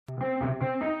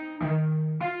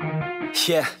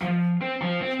Yeah,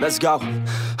 let's go.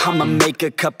 I'ma make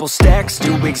a couple stacks,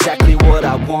 do exactly what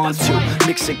I want to.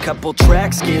 Mix a couple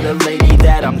tracks, get a lady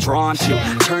that I'm drawn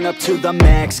to. Turn up to the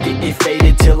max, get me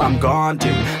faded till I'm gone,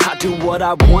 dude. I do what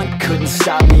I want, couldn't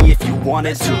stop me if you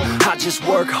wanted to. I just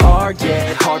work hard,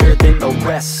 yeah, harder than the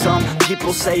rest. Some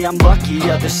people say I'm lucky,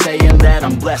 others saying that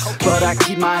I'm blessed. But I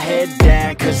keep my head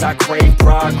down, cause I crave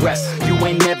progress. You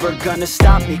ain't never gonna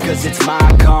stop me, cause it's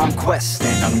my conquest.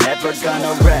 And I'm never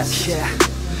gonna rest, yeah.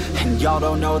 And y'all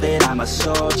don't know that I'm a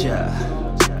soldier.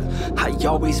 I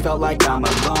always felt like I'm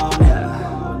alone,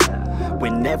 yeah.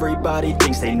 When everybody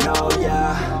thinks they know,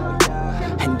 yeah.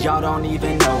 And y'all don't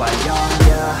even know I own,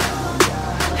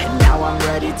 yeah. And now I'm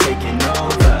ready taking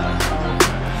over,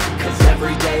 cause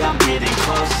every day I'm getting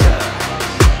closer.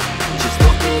 Just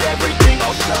look at everything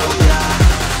I'll show ya.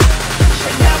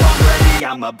 And now I'm ready,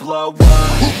 I'ma blow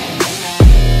up.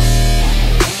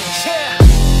 Yeah.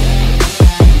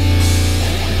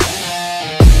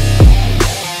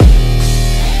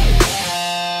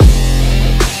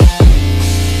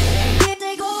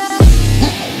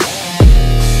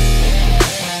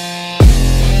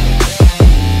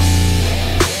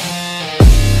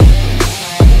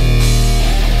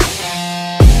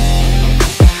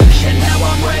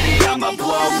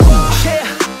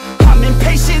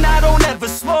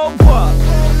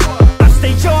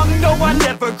 I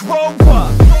never grow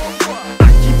up. I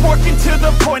keep working to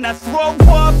the point I throw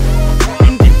up.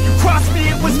 And if you cross me,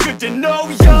 it was good to know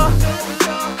ya.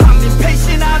 I'm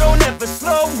impatient, I don't ever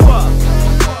slow up.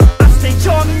 I stay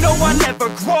young, no, I never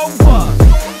grow up.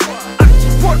 I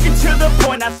keep working to the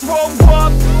point I throw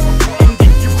up. And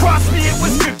if you cross me, it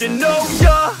was good to know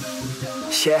ya.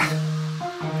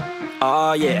 Yeah.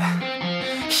 Oh yeah.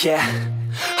 Yeah.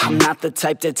 I'm not the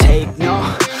type to take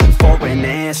no for an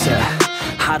answer.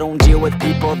 I don't deal with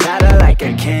people that are like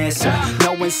a cancer.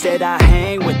 No, instead I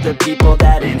hang with the people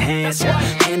that enhance ya.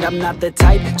 And I'm not the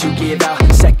type to give out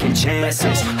second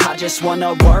chances. I just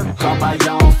wanna work on my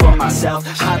own for myself.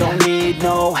 I don't need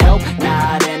no help,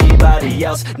 not anybody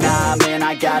else. Nah, man,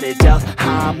 I got it dealt.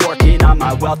 I'm working on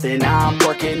my wealth and I'm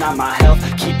working on my health.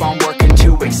 Keep on working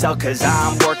to excel, cause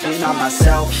I'm working on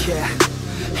myself. Yeah,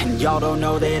 and y'all don't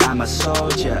know that I'm a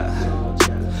soldier.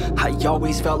 I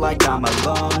always felt like I'm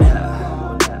alone, yeah.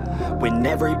 When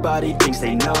everybody thinks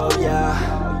they know, yeah.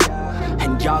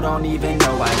 And y'all don't even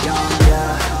know I own,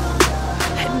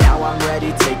 yeah. And now I'm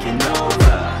ready taking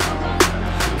over,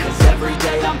 cause every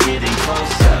day I'm getting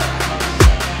closer.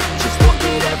 Just look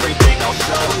at everything I'll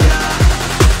show ya.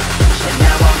 And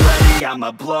now I'm ready,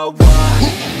 I'ma blow up.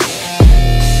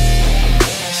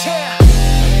 Yeah.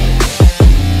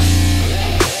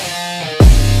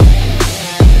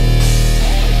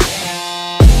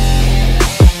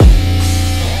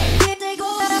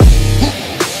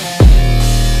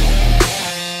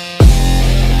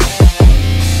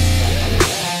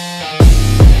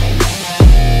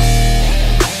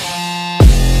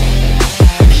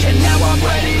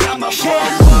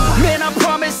 Man, I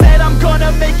promise that I'm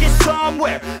gonna make it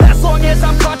somewhere. As long as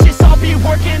I'm conscious, I'll be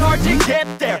working hard to get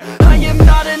there. I am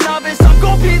not a novice, I'm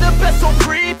gonna be the best, so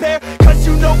prepare. Cause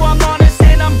you know I'm honest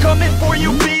and I'm coming for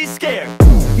you, be scared.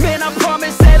 Man, I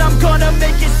promise that I'm gonna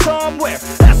make it somewhere.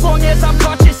 As long as I'm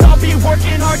conscious, I'll be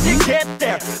working hard to get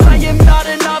there. I am not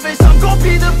a novice, I'm gonna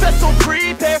be the best, so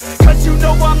prepare. Cause you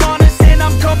know I'm honest and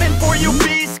I'm coming for you,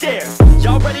 be scared.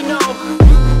 Y'all already know.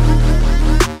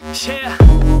 Yeah.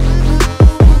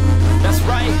 That's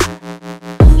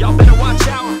right, y'all better watch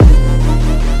out.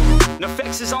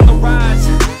 NEFFEX is on the rise.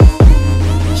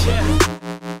 Yeah.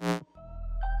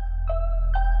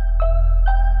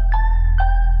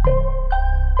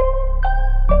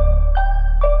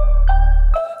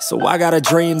 So I got a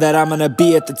dream that I'm gonna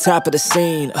be at the top of the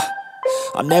scene.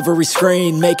 On every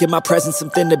screen, making my presence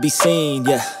something to be seen,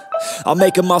 yeah. I'll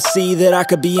make them all see that I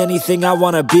could be anything I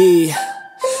wanna be.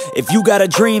 If you got a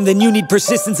dream, then you need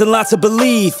persistence and lots of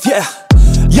belief, yeah.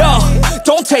 Yo,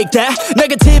 don't take that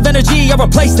negative energy, I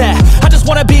replace that. I just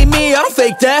wanna be me, I don't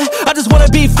fake that. I just wanna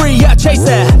be free, yeah, chase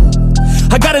that.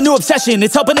 I got a new obsession,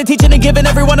 it's helping and teaching and giving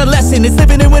everyone a lesson. It's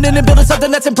living and winning and building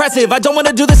something that's impressive. I don't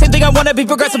wanna do the same thing, I wanna be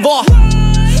progressive,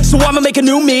 So I'ma make a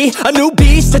new me, a new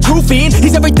beast, a true fiend.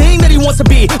 He's everything that he wants to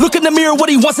be. Look in the mirror, what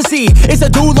he wants to see is a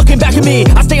dude looking back at me.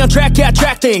 I stay on track, yeah,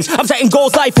 track things. I'm setting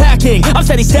goals, life hacking. I'm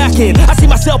steady stacking. I see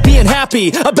myself being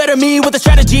happy. A better me with a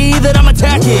strategy that I'm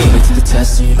attacking. Put me to the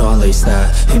test, so you know I'll lace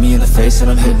that. Hit me in the face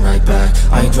and I'm hitting right back.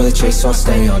 I enjoy the chase, so I'll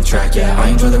stay on track, yeah. I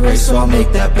enjoy the race, so I'll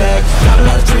make that bag. Got a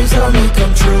lot of dreams that I'll make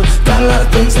come true. Got a lot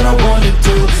of things that I wanna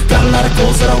do. Got a lot of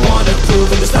goals that I wanna prove.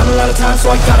 And there's not a lot of time, so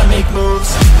I gotta make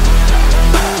moves.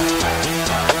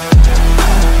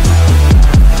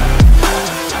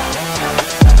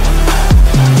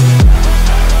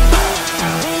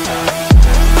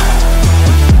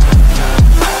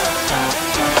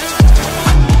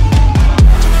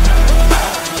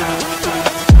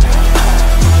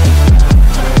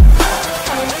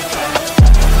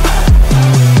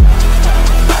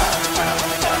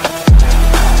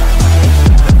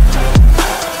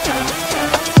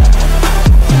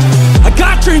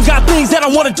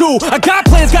 do. I got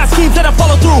plans, got schemes that I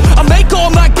follow through. I make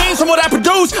all my gains from what I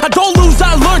produce. I don't lose,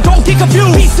 I learn, don't get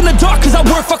confused. Peace in the dark, cause I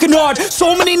work fucking hard.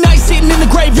 So many nights sitting in the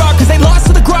graveyard, cause they lost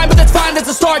to the grind, but that's fine, that's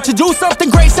a start. To do something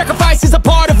great, sacrifice is a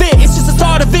part of it. It's just the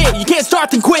start of it. You can't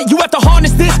start then quit, you have to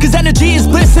harness this, cause energy is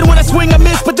bliss. And when I swing I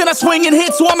miss, but then I swing and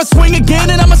hit. So I'ma swing again,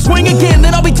 and I'ma swing again.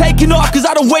 Then I'll be taking off, cause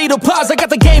I don't wait or pause. I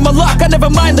got the game unlocked, I never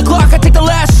mind the clock. I take the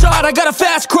last shot, I got a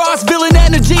fast cross. Villain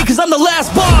energy, cause I'm the last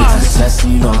boss. Test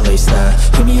and you know I lace that.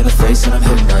 Hit me in the face and I'm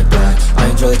hitting right back. I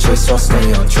enjoy the chase so I'll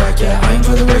stay on track. Yeah, I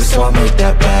enjoy the race so I'll make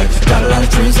that bag. Got a lot of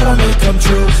dreams that I'll make come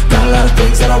true. Got a lot of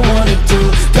things that I wanna do.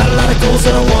 Got a lot of goals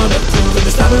that I wanna prove. And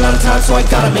there's not a lot of time so I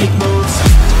gotta make moves.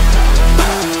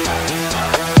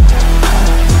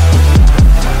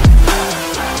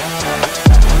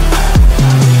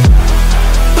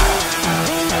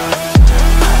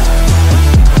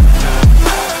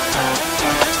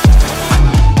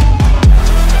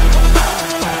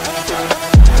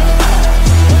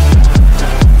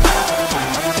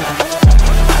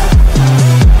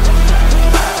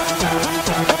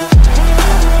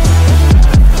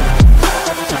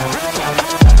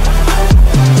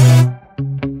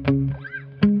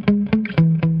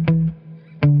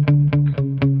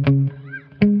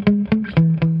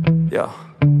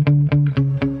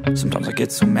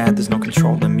 So mad, there's no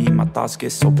controlling me. My thoughts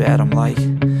get so bad, I'm like,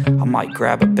 I might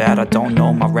grab a bat, I don't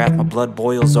know. My wrath, my blood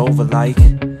boils over like,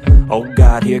 oh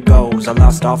God, here goes. I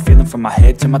lost all feeling from my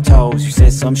head to my toes. You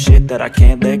said some shit that I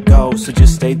can't let go, so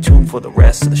just stay tuned for the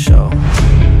rest of the show.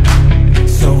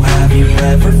 So have you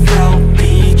ever felt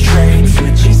betrayed?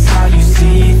 Switches how you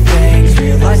see things.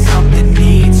 Realize something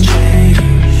needs change.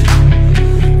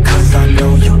 Cause I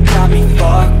know you got me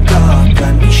fucked up.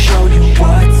 Let me show you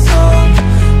what's up.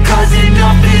 Cause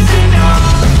enough is enough.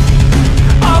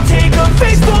 I'll take a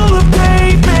face full of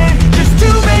pavement just to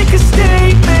make a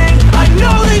statement. I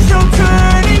know there's no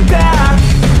turning back.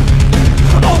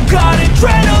 Oh God,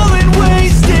 adrenaline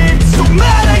wasted. So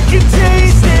mad I can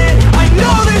taste it. I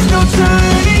know there's no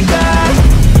turning back.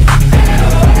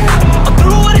 I'll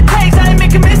do what it takes, I ain't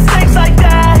making mistakes like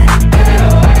that.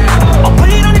 I'll put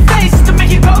it on your face just to make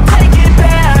you go take it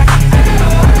back.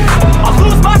 I'll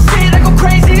lose my shit, I go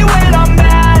crazy when I'm mad.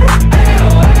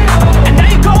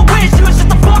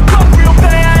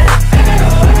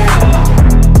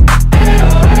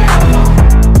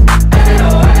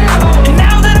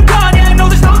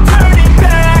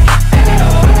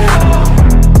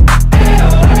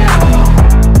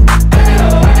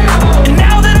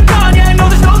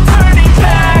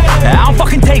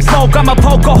 I'ma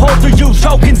poke a hole through you,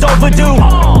 choking's overdue.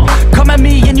 Come at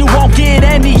me and you won't get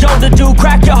any older, dude.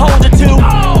 Crack your holder too.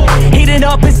 Heating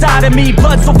up inside of me,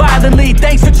 blood so violently.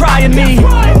 Thanks for trying me.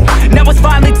 Now it's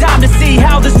finally time to see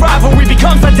how this rivalry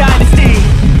becomes a dynasty.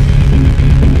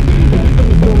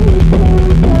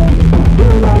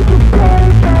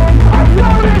 I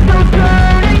know there's no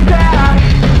turning back.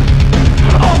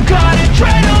 Oh God,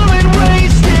 adrenaline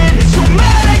wasted. So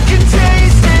mad I can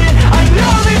taste it. I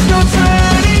know there's no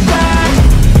turning back.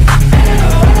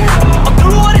 I'll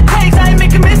do what it takes, I ain't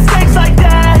making mistakes like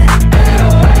that.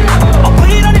 I'll put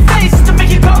it on your face just to make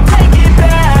you go take it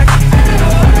back.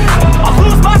 I'll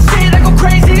lose my shit, I go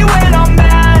crazy when I'm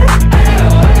mad.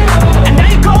 And now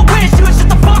you go wish you would shut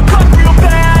the fuck up real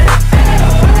bad.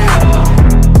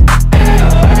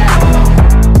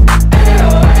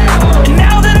 And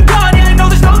now that I'm gone, yeah, I know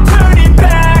there's no turning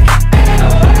back.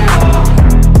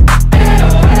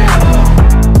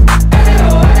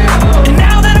 And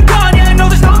now that I'm gone, yeah, I know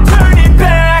there's no turning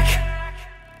back.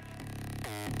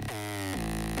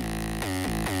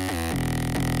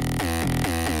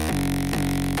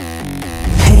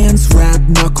 Hands wrapped,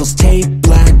 knuckles taped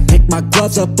black. Pick my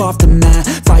gloves up off the mat.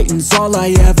 Fighting's all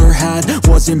I ever had.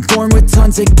 Wasn't born with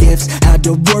tons of gifts. Had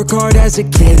to work hard as a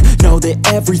kid. Know that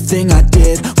everything I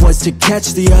did was to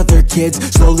catch the other kids.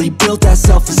 Slowly built that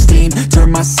self-esteem.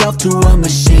 Turned myself to a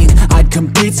machine. I'd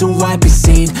compete so I'd be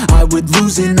seen. I would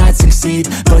lose and I'd succeed,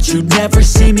 but you'd never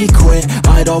see me quit.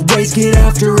 I'd always get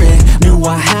after it. Knew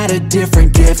I had a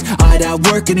different gift. I'd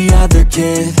outwork any other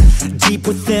kid. Deep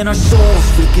within our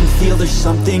souls, we can feel there's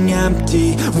something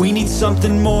empty. We need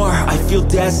something more. I feel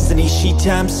destiny, she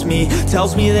tempts me.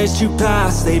 Tells me there's two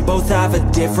paths, they both have a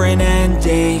different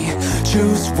ending.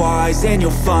 Choose wise and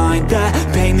you'll find that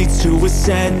pain leads to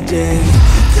ascending.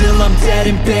 Till I'm dead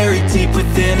and buried deep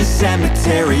within a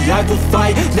cemetery. I will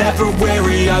fight, never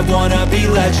weary, I wanna be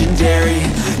legendary.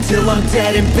 Till I'm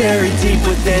dead and buried deep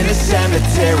within a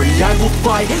cemetery. I will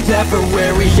fight, never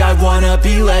weary, I wanna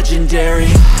be legendary.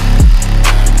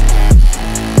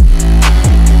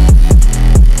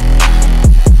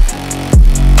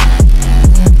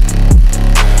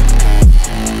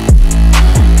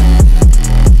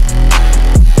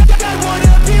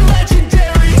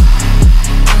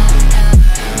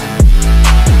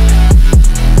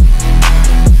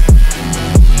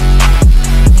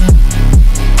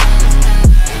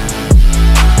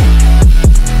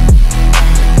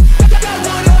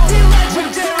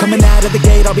 out of the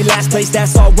gate, I'll be last place,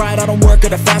 that's alright. I don't work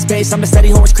at a fast pace, I'm a steady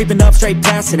horse creeping up, straight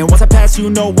passing. And once I pass you,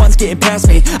 no one's getting past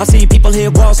me. I've seen people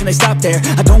hit walls and they stop there.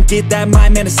 I don't get that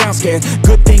mind, man, it sounds scared.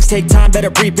 Good things take time, better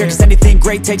prepare, cause anything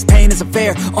great takes pain, it's a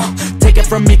fair. Take it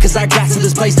from me, cause I got to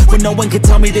this place where no one can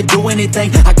tell me to do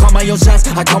anything. I call my own shots,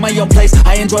 I call my own place.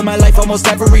 I enjoy my life almost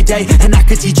every day, and I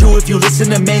could teach you if you listen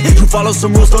to me. You follow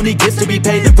some rules, don't need gifts to be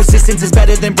paid. Persistence is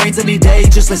better than brains any day.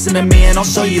 Just listen to me and I'll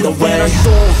show you the way. Within our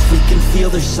souls, we can feel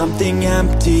there's something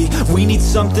empty. We need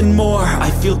something more. I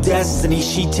feel destiny,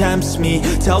 she tempts me,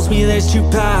 tells me there's two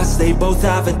paths, they both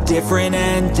have a different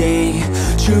ending.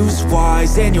 Choose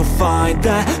wise and you'll find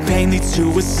that pain leads to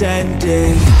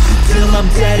ascending. Till I'm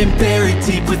dead and buried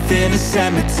deep within a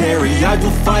cemetery, I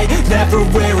will fight, never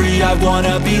weary, I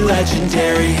wanna be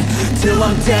legendary. Till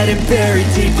I'm dead and buried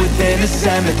deep within a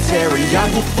cemetery, I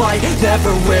will fight,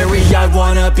 never weary, I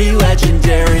wanna be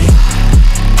legendary.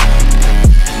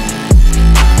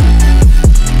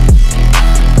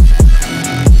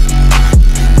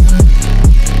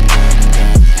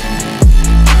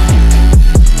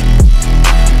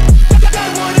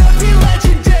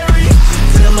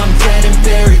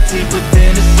 Deep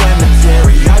within a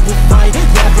cemetery, I will fight,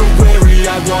 never weary,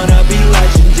 I wanna be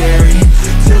legendary.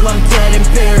 Till I'm dead and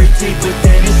buried deep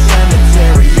within a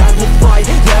cemetery, I will fight,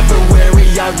 never weary,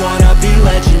 I wanna be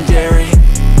legendary.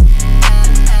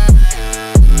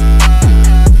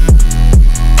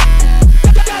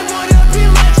 I wanna be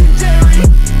legendary.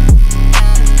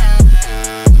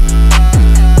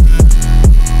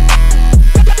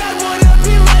 I wanna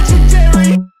be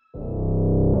legendary.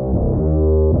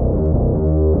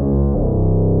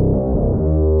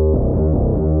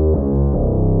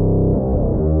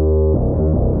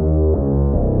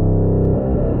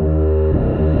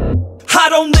 I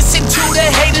don't listen to the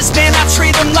haters, man, I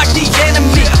treat them like the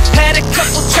enemy. Had a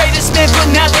couple traitors, man, but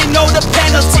now they know the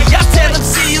penalty. I tell them,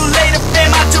 see you later,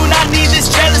 fam, I do not need this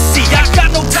jealousy. I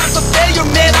got no time for failure,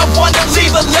 man, I wanna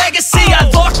leave a legacy. I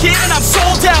lock in and I'm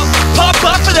sold out, pop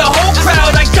up for the whole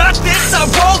crowd. I got this, I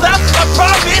roll out, I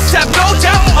promise, have no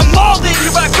doubt. I'm all in,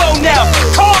 here I go now,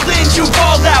 call in, you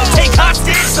fall out. Take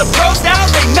hostage, the pros down,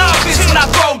 they novice when I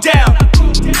throw down.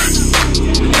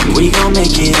 We gon'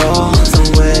 make it all the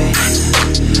way.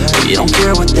 We don't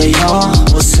care what they all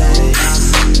will say.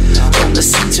 Don't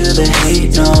listen to the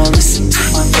hate, no, listen to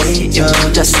my fate, yo.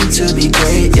 Destined to be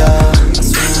great, yeah.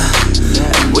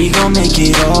 We gon' make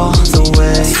it all the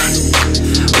way.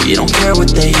 We don't care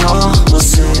what they all will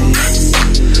say.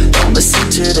 Don't listen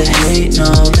to the hate, no,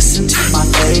 listen to my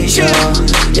fate, yo.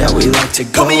 Yeah, we like to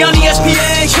go. Put me on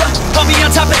ESPN, yeah. Put me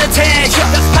on top of the tank, yeah.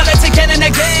 Pilots again and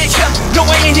again, yeah. No,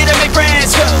 I ain't here to make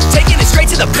friends, yeah. Taking it straight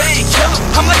to the bank, yeah.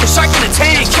 I'm like a shark in a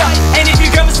tank, yeah. And if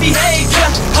your girl misbehave,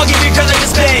 yeah, I'll give your girl like a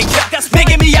spank, yeah. That's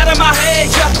making me out of my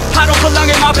head, yeah. I don't belong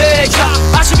in my bed,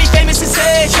 yeah. I should be famous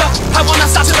instead, yeah. I will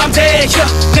not stop till I'm dead, yeah.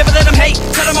 Never let them hate,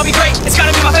 tell them I'll be great. It's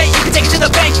gotta be my fate, you can take it to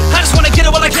the bank. I just wanna get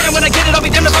it while I can, and when I get it, I'll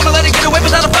be damned if I'ma let it get away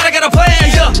without a fight. I got a plan,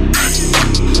 yeah.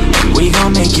 We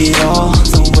gon' make it all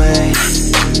the way.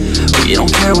 We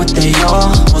don't care what they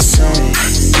all will say.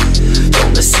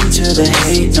 Don't listen to the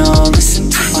hate, no, listen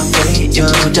to my fate, yo.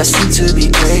 Destined to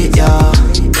be great, yeah.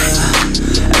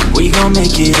 And we gon'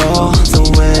 make it all the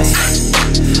way.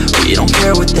 We don't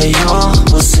care what they all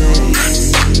will say.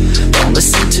 Don't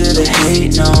listen to the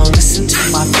hate, no, listen to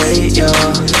my fate, yo.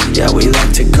 Yeah, we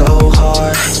like to go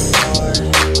hard.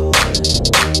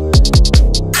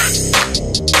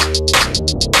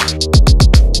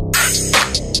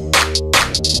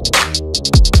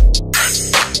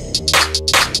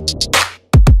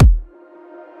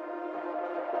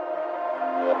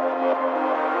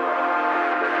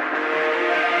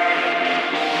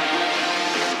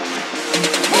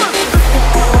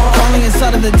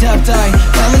 Out of the depth, I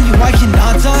telling you I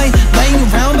cannot die. Laying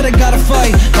around, but I gotta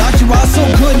fight. Knock you out, so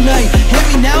good night. Hit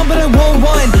me now, but I won't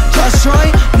whine. Just try,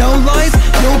 no lies,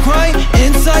 no cry.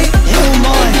 Insight, no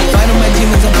lie. Fight on my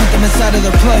demons, I'll put them inside of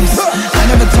their place. I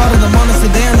never taught them honestly,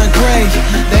 they are not great.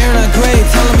 They are not great,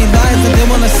 telling me lies that they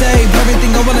wanna save.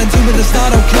 Everything I wanna do, but it's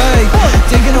not okay.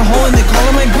 Digging a hole and they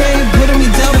calling my grave. Putting me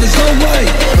down, but there's no way.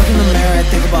 Look in the mirror, I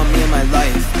think about me and my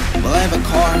life. Will I have a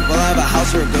car? Will I have a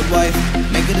house or a good wife?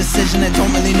 Make a decision, I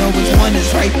don't really know which one is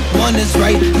right. One is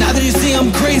right. Now that you see I'm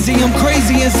crazy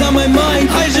inside my mind.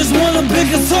 I just wanna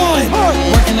pick a side.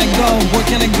 Where can I go? Where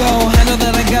can I go? I know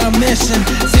that I got a mission.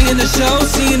 Seeing the show,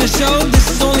 this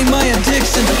is only my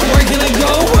addiction. Where can I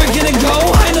go? Where can I go?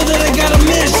 I know that I got a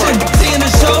mission. Seeing the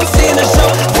show,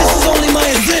 this is only my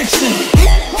addiction.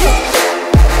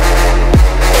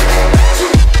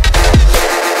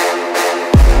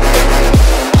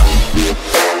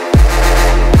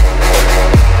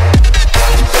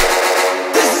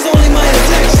 This is only my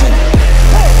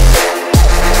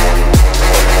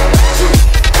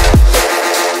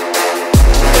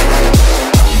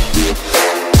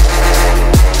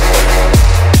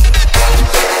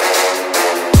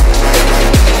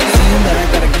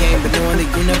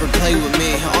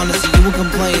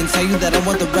tell you that I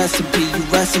want the recipe. You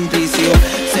rest in peace. You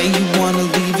say you wanna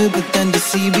leave it, but then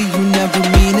deceive it. You never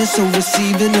mean it, so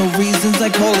receive it. No reasons, I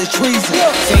call it treason.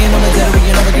 Saying I'm a dead, but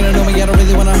you're never gonna know me. I don't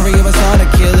really wanna hurry up, I start to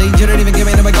kill it. You don't even give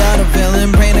me no, I got a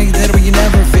villain. Praying I get dead, but you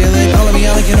never feel it. All of me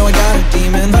out like you know I got a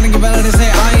demon. Fighting about it and say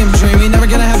I am dreaming. Never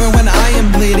gonna happen when I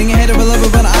am bleeding. Hate it or love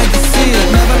it, but I can see it.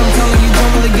 Now that I'm telling you,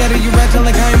 don't really get it. You're acting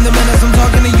like I am the menace. I'm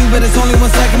talking to you, but it's only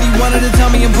 1 second. You wanted to tell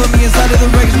me and put me inside of the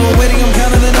records. While waiting, I'm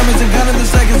counting the numbers and counting the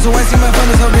seconds. So I see my phone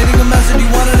is not reading a message. You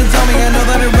wanted to tell me, I know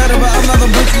that I read it, but I'm not the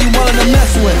person you wanted to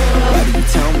mess with. Why do you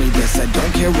tell me this? I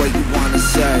don't care what you wanna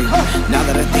say. Now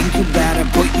that I think you're bad, I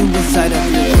put you inside of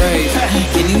your grave.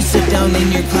 Can you sit down in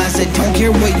your class? I don't care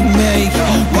what you make.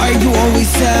 Why are you always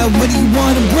sad? What do you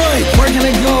wanna break? Where can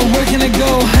I go? Where can I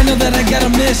go? I know that I got a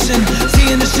mission.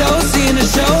 Seeing the show,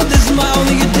 this is my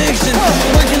only addiction.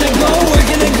 Where can I go? Where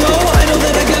can I go? I know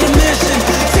that I got a mission.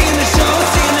 Seeing the show,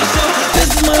 this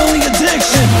is my only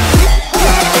addiction.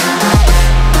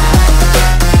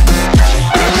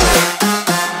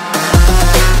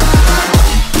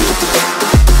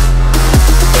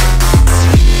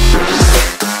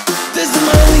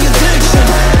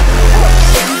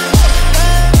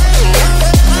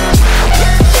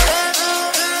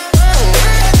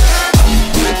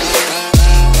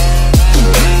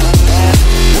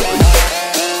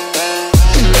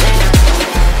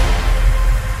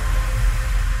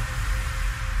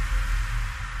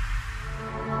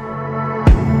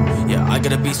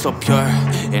 So pure,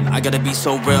 and I gotta be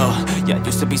so real. Yeah, I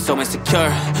used to be so insecure,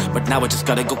 but now I just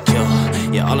gotta go kill.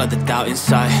 Yeah, all of the doubt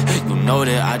inside, you know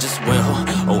that I just will.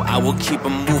 Oh, I will keep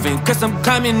on moving, cause I'm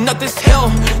climbing up this hill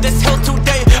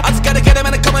today. I just gotta get it,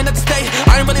 man, I'm coming up to stay.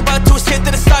 I ain't really about to skip to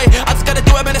the side. I just gotta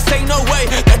do it, man, this ain't no way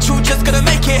that you just gonna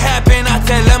make it happen. I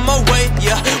tell them, oh wait,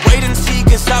 yeah, wait and see,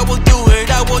 cause I will do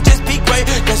it. I will just be great,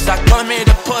 cause I come here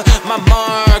to put my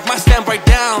mark, my stamp right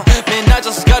down. Man, I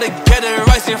just gotta get it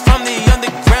rising from the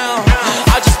underground.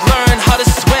 I just learned how to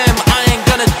swim, I ain't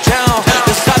gonna drown.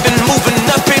 Cause I've been moving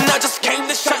up and I just came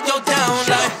to shut you down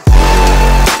like.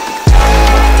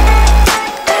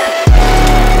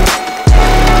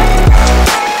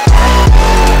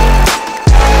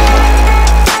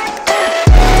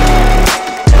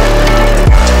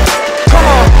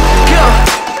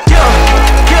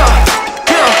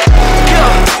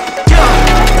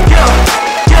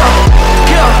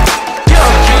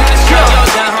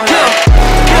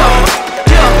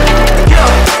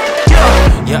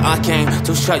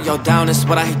 To shut y'all down is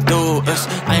what I do.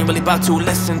 I ain't really about to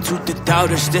listen to the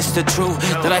doubters. This the truth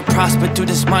that I prosper through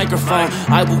this microphone.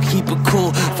 I will keep it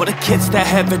cool for the kids that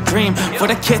have a dream, for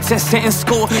the kids that sit in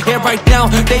school. Yeah, right now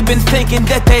they've been thinking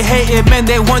that they hate it, man.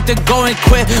 They want to go and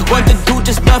quit, want to do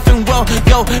just nothing well.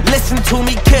 Yo, listen to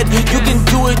me, kid. You can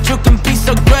do it, you can be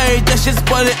so great. That's just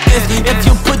what it is. If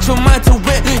you put your mind to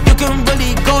it, you can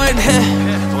really go and hit.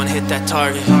 Go and hit that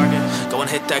target. Go and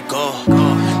hit that goal.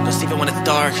 Just even when it's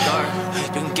dark,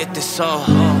 you can get this soul.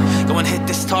 Go and hit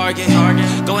this target.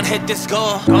 Go and hit this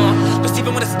goal. Just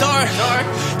even when it's dark,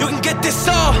 you can get this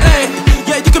soul. Hey,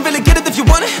 yeah, you can really get it if you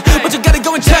want it, but you gotta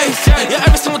go and chase. Yeah,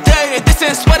 every single day, this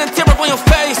ain't sweat and tear up on your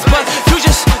face, but you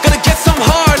just gotta get some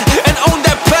hard and own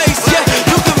that place. Yeah,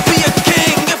 you can be a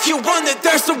king if you want it.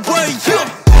 There's a way.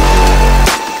 Yeah.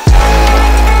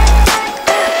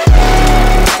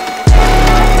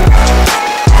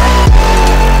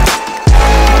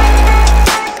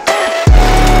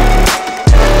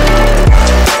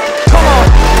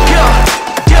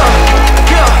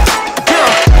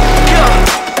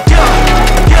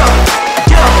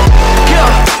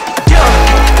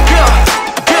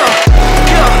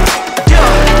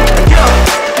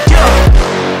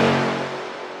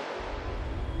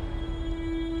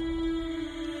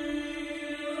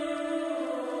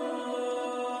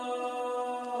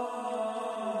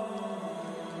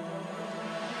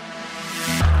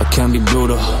 I can't be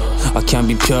brutal, I can't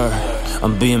be pure.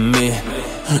 I'm being me,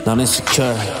 not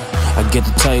insecure. I get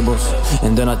the tables,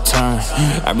 and then I turn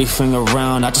everything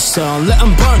around. I just let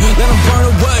them burn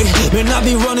away. Man, I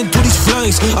be running through these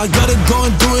flames. I gotta go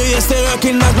and do it, yes, they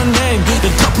recognize my name.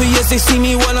 The couple years they see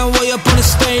me when I'm way up on the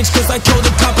stage. Cause I killed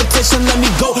the competition, let me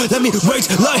go, let me rage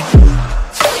like.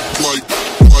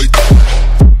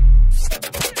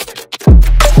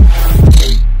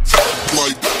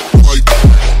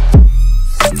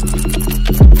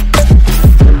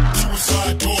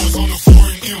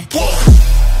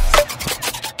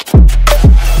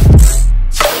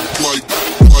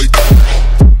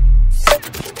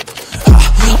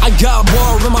 Got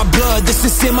war in my blood, this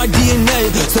is in my DNA.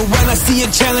 So when I see a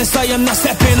challenge, I am not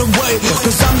stepping away.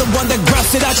 Cause I'm the one that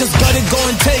grabs it, I just gotta go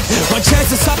and take my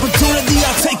chances, opportunity,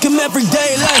 I take them every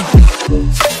day like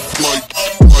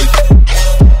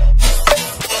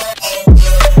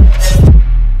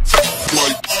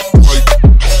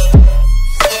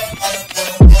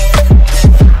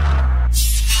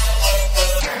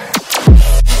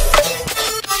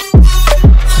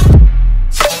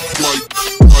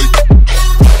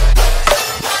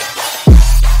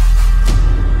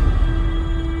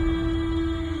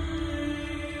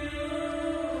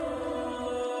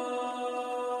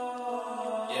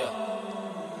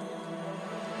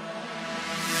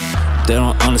They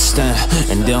don't understand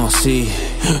and they don't see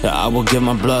that I will give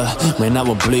my blood, man, I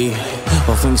will bleed.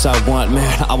 All things I want,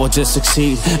 man, I will just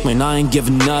succeed. Man, I ain't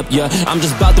giving up, yeah. I'm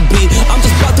just about to be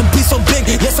so big.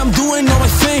 Yes, I'm doing all my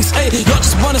things. Hey, y'all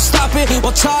just wanna stop it?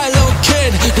 Well, try, little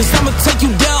kid. Cause I'ma take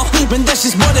you down, man, that's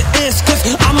just what it is. Cause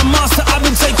I'm a monster, I've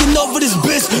been taking over this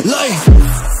bitch. Like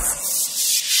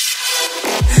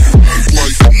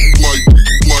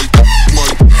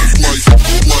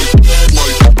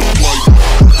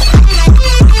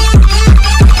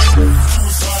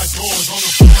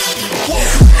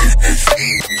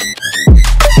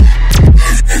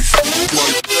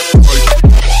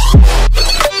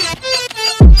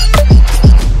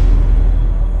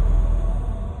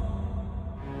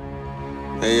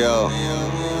Hey yo,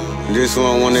 this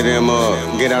one of them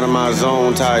get out of my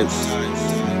zone types.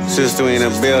 Sister in the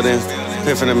building,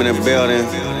 Piffen them in the building.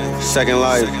 Second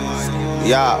life,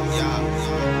 yeah.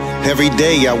 Every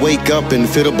day I wake up and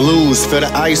feel the blues, feel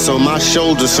the ice on my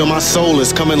shoulders, feel my soul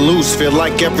is coming loose. Feel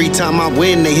like every time I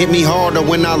win, they hit me harder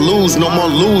when I lose. No more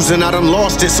losing, I done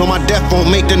lost it, so my death won't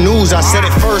make the news. I said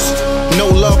it first. No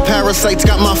love parasites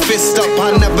got my fist up.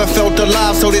 I never felt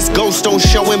alive, so this ghost don't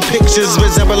show in pictures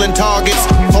resembling targets.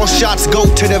 All shots go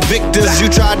to the victors. You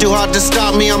try too hard to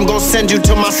stop me, I'm gonna send you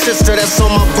to my sister. That's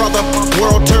on my brother.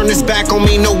 World turned its back on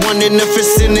me, no one in the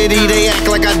vicinity. They act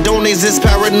like I don't exist,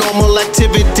 paranormal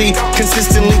activity.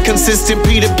 Consistently consistent,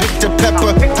 Peter picked the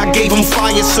pepper. I gave them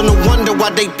fire, so no wonder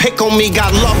why they pick on me.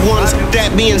 Got loved ones,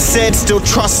 that being said, still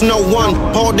trust no one.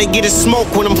 All they get is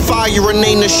smoke when I'm firing,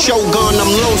 ain't a Shogun.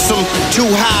 I'm lonesome. Too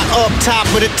high up top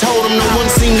of the totem, no one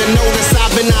seemed to notice. I've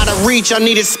been out of reach, I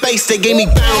needed space, they gave me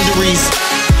boundaries.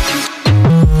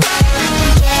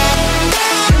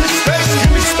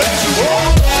 Give me space,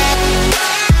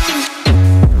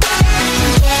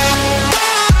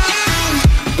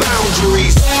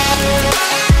 boundaries.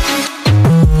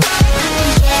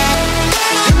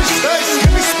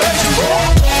 Give me space,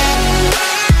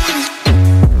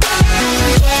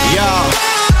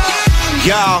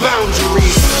 yeah,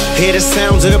 boundaries. Hear the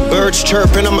sounds of the birds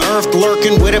chirping, I'm earth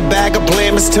lurking with a bag of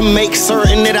blammers to make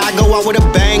certain that I go out with a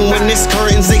bang. When this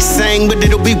curtains they sang, but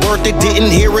it'll be worth it. Didn't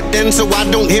hear it then, so I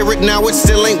don't hear it now, it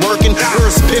still ain't working.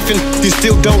 Where's Piffen? You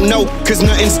still don't know, cause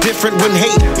nothing's different when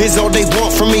hate is all they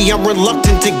want from me. I'm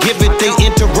reluctant to give it, they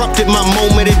interrupted my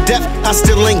moment of death. I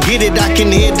still ain't get it, I can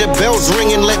hear the bells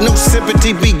ringing, let no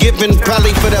sympathy be given.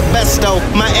 Probably for the best though,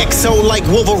 my exo like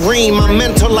Wolverine, my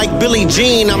mentor like Billie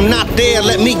Jean. I'm not there,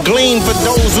 let me glean for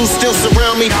those who still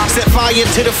surround me. Set fire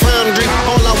to the foundry.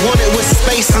 All I wanted was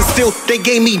space, and still they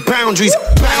gave me boundaries.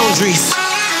 Boundaries.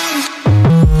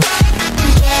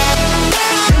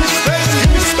 Give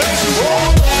me space,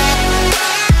 boundaries.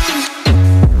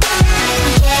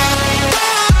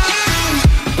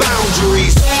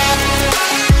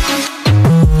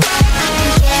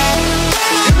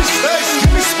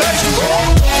 Give me space,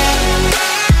 boundaries.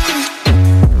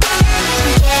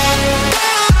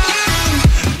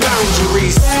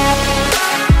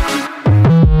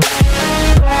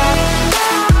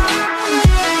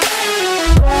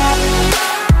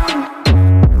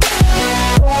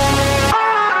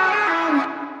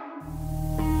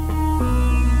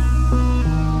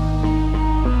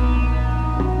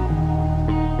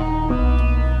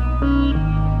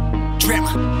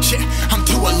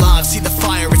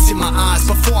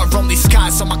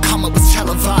 So my karma was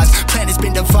televised. Plan has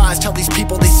been devised. Tell these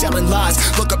people they selling lies.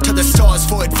 Look up to the stars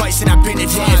for advice and I've been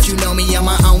advised. You know me on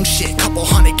my own shit. Couple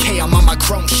 $100K, I'm on my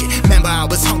grown shit. Remember I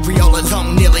was hungry all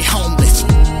alone, nearly homeless.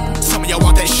 Some of y'all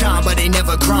want that shine, but they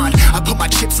never grind. I put my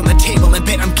chips on the table and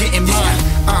bet I'm getting mine.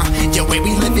 Yo, way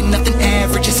we living, nothing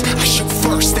averages. I shoot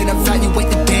first, then evaluate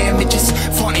the damages.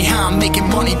 Funny how I'm making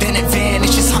money, then it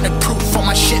vanishes. 100 proof on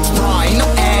my shit's raw, ain't no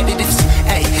additives.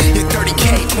 Hey, you're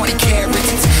 30K, 20 carats.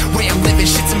 It's way I'm living,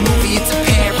 shit's a movie, it's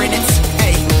apparent. It's,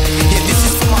 hey, yeah, this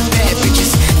is for my bad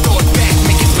bitches. Throw it back,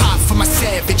 make it pop for my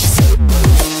savages.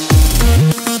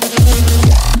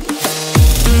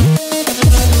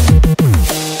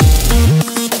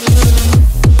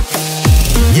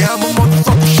 Yeah, I'm a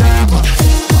motherfucking shabba.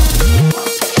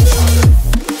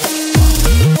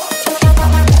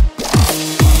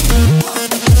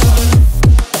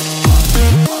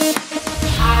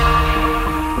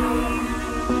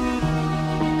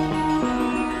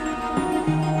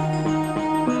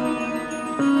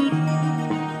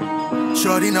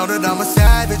 Shorty know that I'm a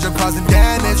savage, I'm causing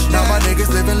damage. Now my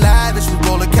niggas living lavish, we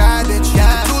roll a cabbage.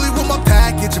 Yeah, Julie with my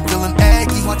package, I'm feeling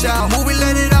eggy. Watch out, movie,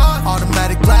 let it on,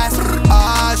 automatic blast.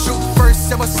 I shoot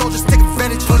first, and my soldiers take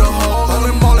advantage. Put a hole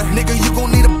in Mauler, nigga, you gon'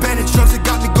 need a bandage. Drugs that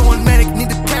got me going manic, need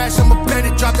the cash, I'm a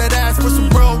bandit. Drop that ass for some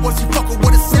real, once you fuckin'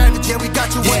 with a savage. Yeah, we got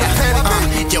you with a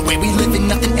panic. Yo, the way we living,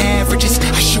 nothing averages.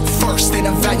 I shoot first, then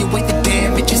evaluate the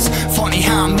damages. Funny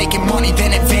how I'm making money,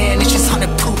 then it vanishes.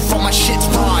 100 proof, all my shit's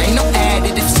raw, ain't no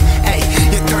additives. Ayy,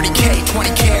 you're 30K, 20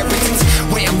 carats. It's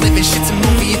way I'm living, shit's a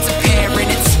movie, it's apparent.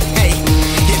 It's, ayy,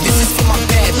 yeah, this is for my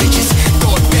bad bitches.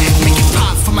 Throw it back, make it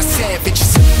pop for my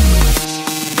savages.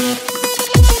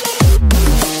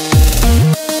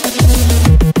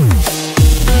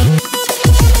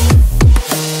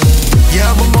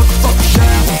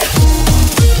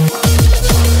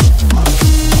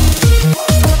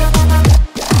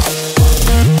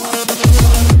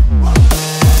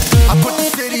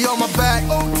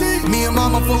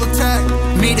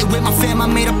 I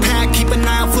made a pack, keep an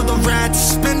eye out for the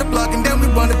rats. Spin the block and then we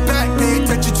run it back. Pay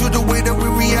attention to the way that we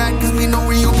react, cause we know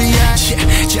where you'll be at.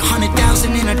 Yeah, 100,000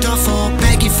 in a duffel,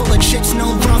 baggie full of chips,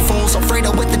 no ruffles,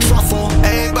 Alfredo with the truffle.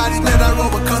 Everybody that I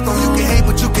roll with cut though. You can hate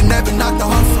but you can never knock the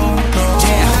hustle.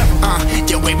 Yeah,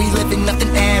 the way we living, nothing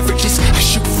averages. I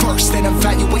shoot first, then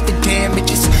evaluate the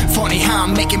damages. Funny how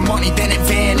I'm making money, then it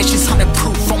vanishes. 100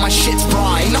 proof, all my shit's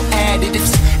raw, ain't no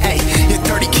additives. Ayy, you're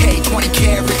 30K, 20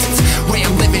 carats. It's way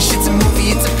I'm living, shit's a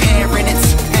movie, it's apparent.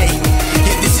 It's, ayy,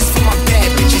 yeah, this is for my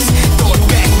bad bitches. Throw it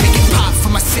back, make it pop for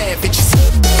my savages.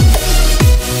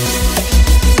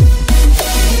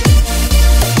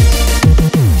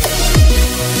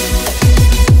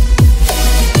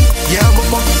 Yeah, I'm a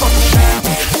motherfucking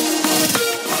champion.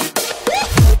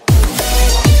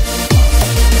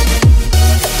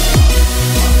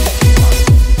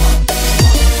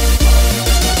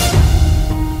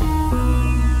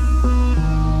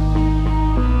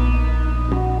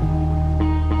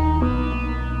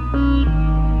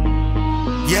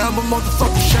 Yeah, I'm a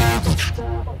motherfucking champion.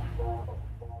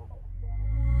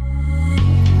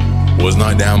 Was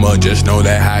not down, but just know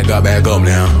that I got back up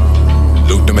now.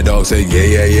 Looked at my dog, said,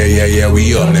 yeah,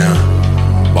 we up now.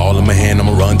 Ball in my hand,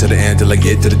 I'ma run to the end till I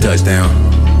get to the touchdown.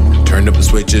 Turned up the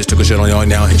switches, took a shot on y'all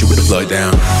now, hit you with the flood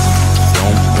down.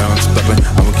 Don't bounce, steppin',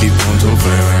 I'ma keep going to the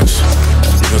friends.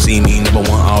 You gon' see me number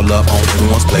one all up on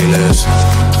everyone's playlist.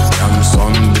 I'm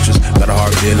some bitches, got a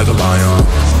heart beat like a lion.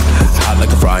 Hot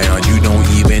like a fryer, you don't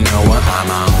even know what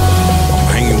I'm on. I'm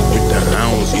hanging with the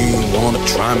hounds, you ain't wanna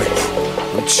try me.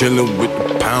 I'm chillin' with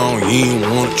the pound, you ain't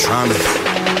wanna try me.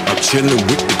 I'm chillin'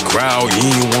 with the crowd, you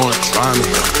ain't wanna try me.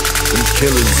 Them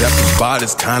killers at the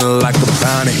bodies, kinda like a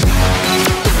bounty.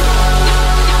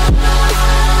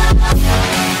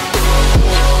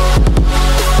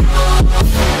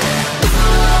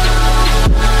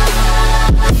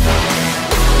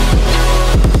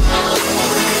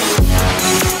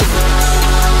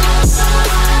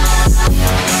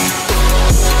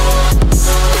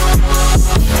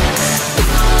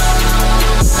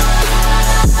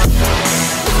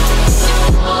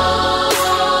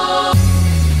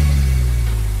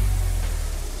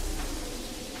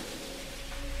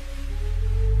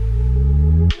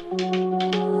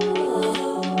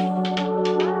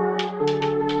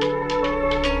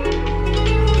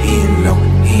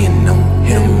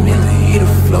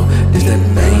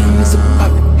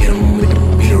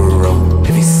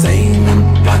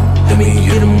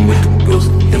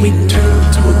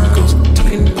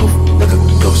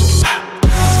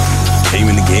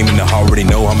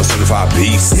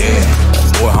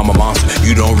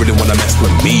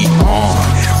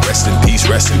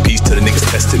 Rest in peace to the niggas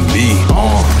testing me.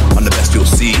 I'm the best you'll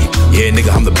see. Yeah,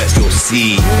 nigga, I'm the best you'll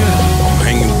see. I'm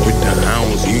hanging with the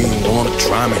hounds, you ain't wanna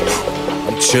try me.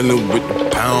 I'm chillin' with the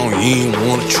pound, you ain't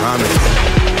wanna try me.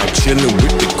 I'm chillin'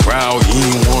 with the crowd, you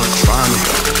ain't wanna try me.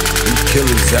 Them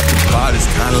killers at the bodies,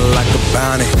 kinda like a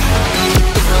bounty.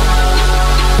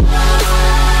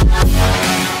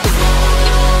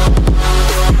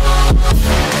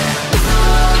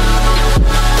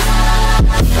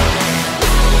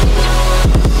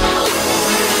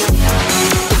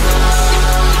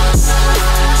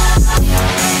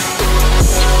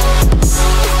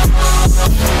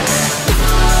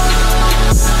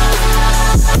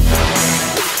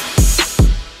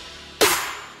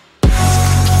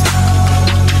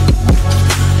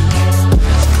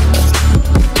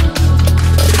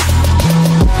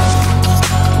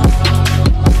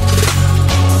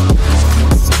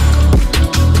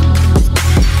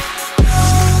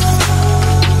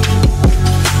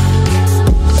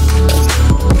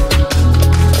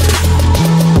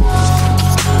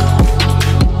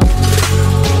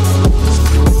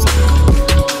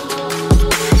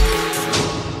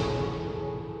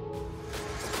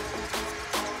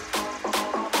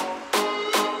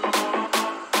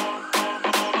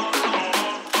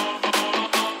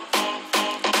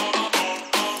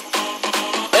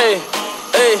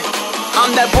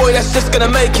 I'm that boy that's just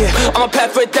gonna make it. I'm a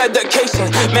path for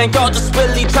dedication. Man, y'all just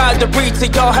really tried to breathe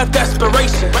till y'all have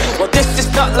desperation. Well, this is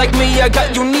not like me, I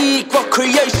got unique rough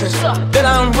creations that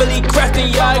I'm really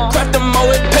crafting, yeah, I craft them all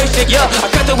with patience. Yeah, I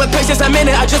craft it with patience, I mean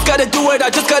it, I just gotta do it, I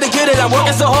just gotta get it. I'm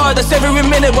working so hard, that's every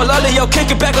minute. While all of y'all kick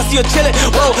it back, I see you chillin'.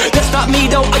 Whoa, that's not me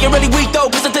though, I ain't really weak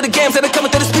though. Listen to the games that are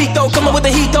coming to the speed though. Coming with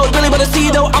the heat though, really wanna see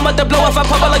though. I'm about to blow if I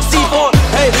pop out like C4.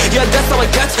 Hey, yeah, that's how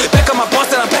it gets. Back on my boss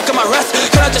and I'm back on my rest.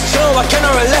 Can I just chill, I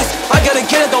cannot relax. I gotta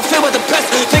get it, don't feel with the best.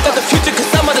 Think of the future,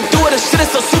 cause I'm about to do it. This shit is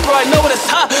so super, I know it is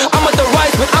hot. I'm at the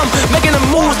rise, but I'm making the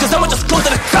moves, cause I'ma just go to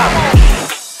the top.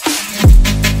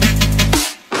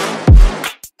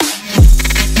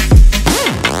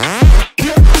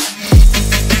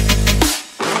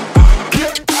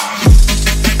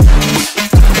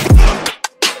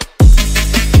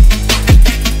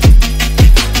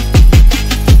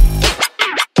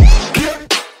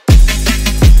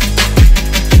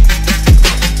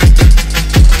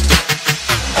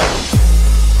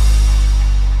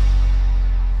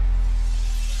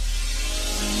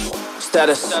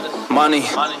 Status, money,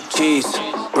 cheese,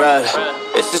 bread.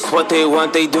 It's just what they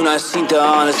want, they do not seem to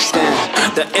understand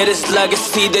that it is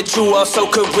legacy that you also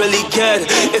could really get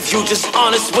if you just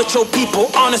honest with your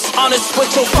people, honest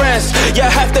with your friends.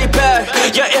 Yeah, half they bad,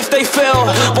 yeah, if they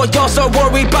fail. But y'all so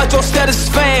worried about your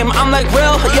status, fame. I'm like,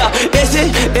 real? Yeah, is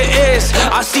it? It is.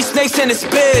 I see snakes in this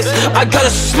biz, I gotta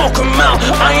smoke them out.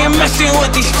 I ain't messing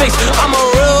with these fakes, I'm a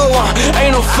real one,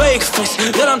 ain't no fake face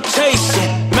that I'm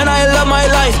chasing. Man, I love my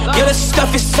life, yeah, this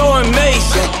stuff is so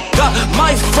amazing. Got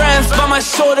my friends by my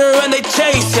shoulder and they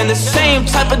chasing the same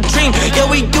type of dream. Yeah,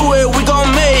 we do it, we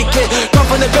gon' make it. Come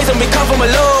from the base and we come from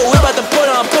below. We about to put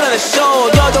on a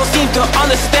show. Y'all don't seem to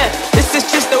understand. This is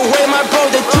just the way, my bro,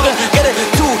 that you can get it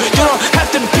too. You don't have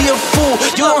to be a fool.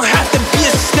 You don't have to be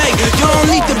a snake. You don't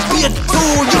need to be a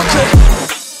tool. You could.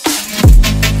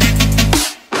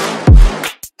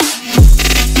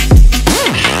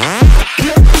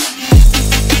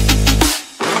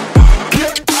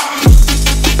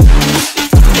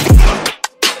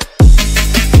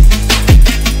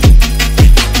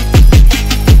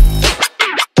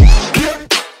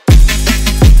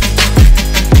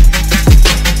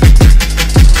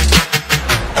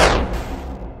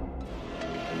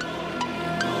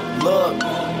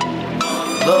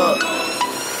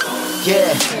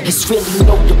 It's really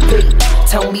no debate.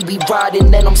 Tell me we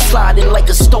riding and I'm sliding like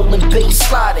a stolen base.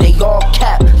 They all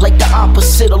cap like the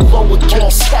opposite of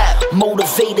lowercase cap.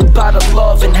 Motivated by the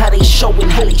love and how they showing.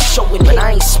 But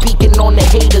I ain't speaking on the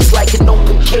haters like an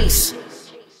open case.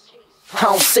 I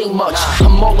don't say much,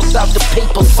 I'm all about the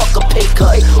paper, fuck a pay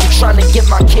cut. I'm trying to get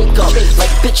my cake up,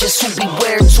 like bitches who be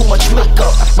wearing too much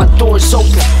makeup. My door's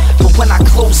open, but when I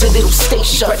close it, it'll stay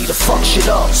shut. Ready to fuck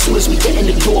shit up, soon as we get in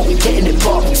the door, we getting it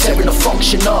up. Tearing the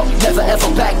function up, never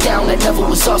ever back down, that never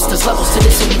was us. There's levels to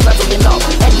this and we leveling up.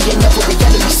 Any and never the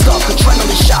enemy stuck,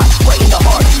 adrenaline shot, right in the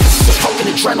heart. This is a fucking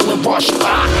adrenaline rush.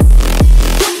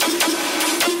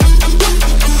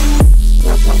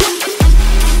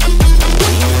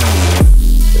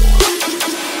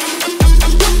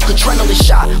 Adrenaline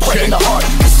shot, right in the heart.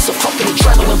 This is a fucking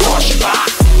adrenaline rush.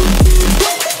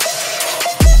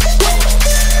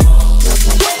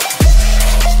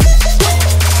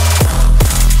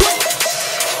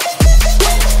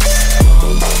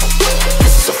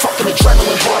 This is a fucking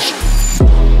adrenaline rush.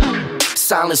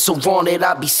 Silence so on it,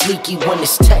 I be sneaky when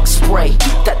it's tech spray.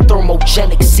 That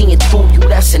thermogenic seeing through you,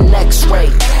 that's an x-ray.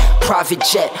 Private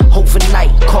jet,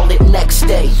 overnight, call it next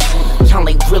day. Y'all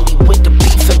ain't really with the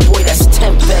beef, and boy, that's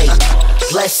tempeh.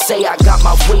 Let's say I got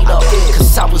my weight up,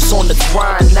 cause I was on the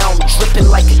grind, now I'm dripping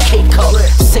like a K-cup.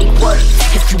 Say what?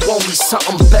 If you owe me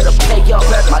something, better pay up.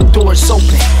 My door's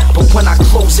open, but when I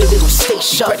close it, it'll stay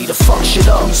shut. Ready to fuck shit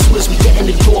up, soon as we get in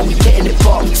the door, we getting it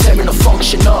up. Tearing the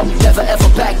function up, never ever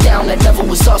back down, that never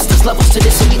was us. There's levels to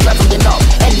this and we leveling up.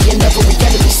 Any and never we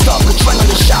enemy stuck,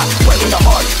 adrenaline shot, right in the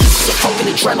heart. This is a fucking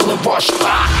adrenaline rush.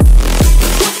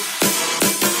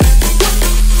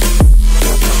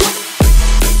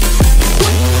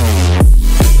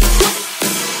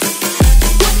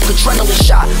 Adrenaline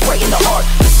shot, right in the heart.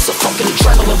 This is a fucking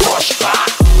adrenaline rush.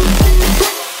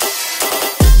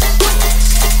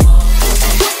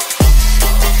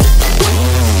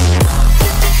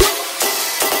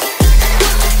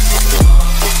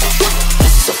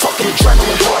 This is a fucking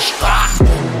adrenaline rush.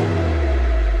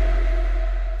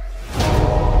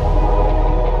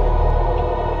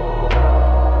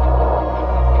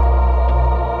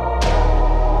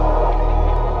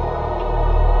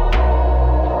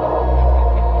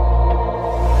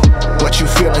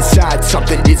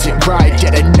 right.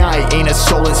 Dead at night, ain't a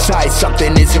soul in sight.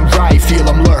 Something isn't right, feel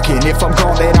I'm lurking. If I'm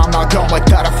gone, then I'm not gone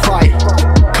without a fight.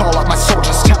 Call up my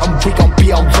soldiers, tell them we gon'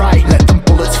 be alright. Let them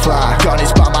bullets fly, gun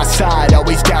is by my side,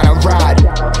 always down to ride.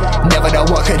 Never know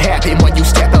what could happen when you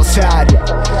step outside.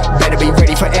 Better be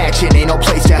ready for action, ain't no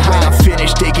place to hide. I'm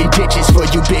finished digging ditches for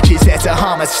you bitches, that's a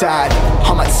homicide.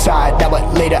 Homicide, now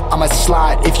what later I'ma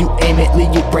slide. If you aim it,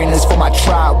 leave you brainless for my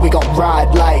tribe. We gon' ride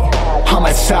like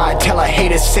homicide. Tell a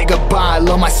hater say goodbye.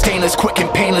 Love my stainless, quick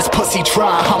and painless, pussy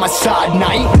dry. Homicide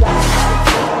night.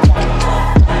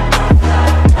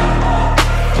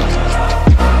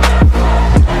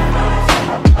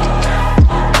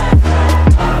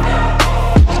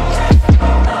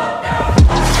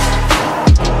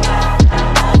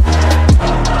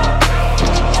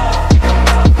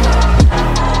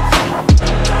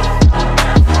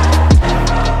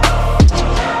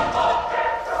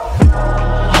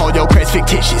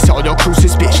 Fictitious, all your crew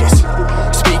suspicious.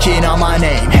 Speaking on my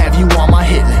name, have you on my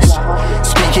hit list?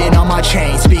 Speaking on my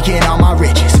chain, speaking on my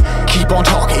riches. Keep on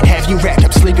talking, have you racked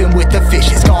up sleeping with the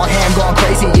fishes? Gone ham, gone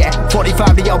crazy, yeah.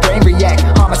 45 to your brain react.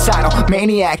 Homicidal,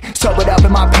 maniac, sobered up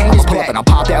and my pain is back. Pull up and I'll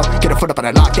pop out, get a foot up on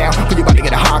a lockdown. When you about to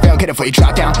get a hard round, get it before you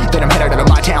drop down. Then I'm headed out of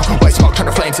my town, white smoke turn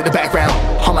the flames in the background.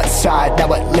 Homicide, now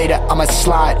what later I'ma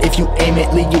slide. If you aim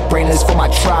it, leave you brainless for my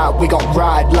tribe. We gon'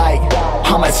 ride like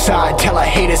homicide. Tell a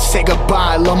hater say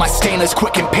goodbye. Love my stainless,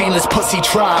 quick and painless, pussy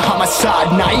dry.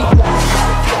 Homicide night.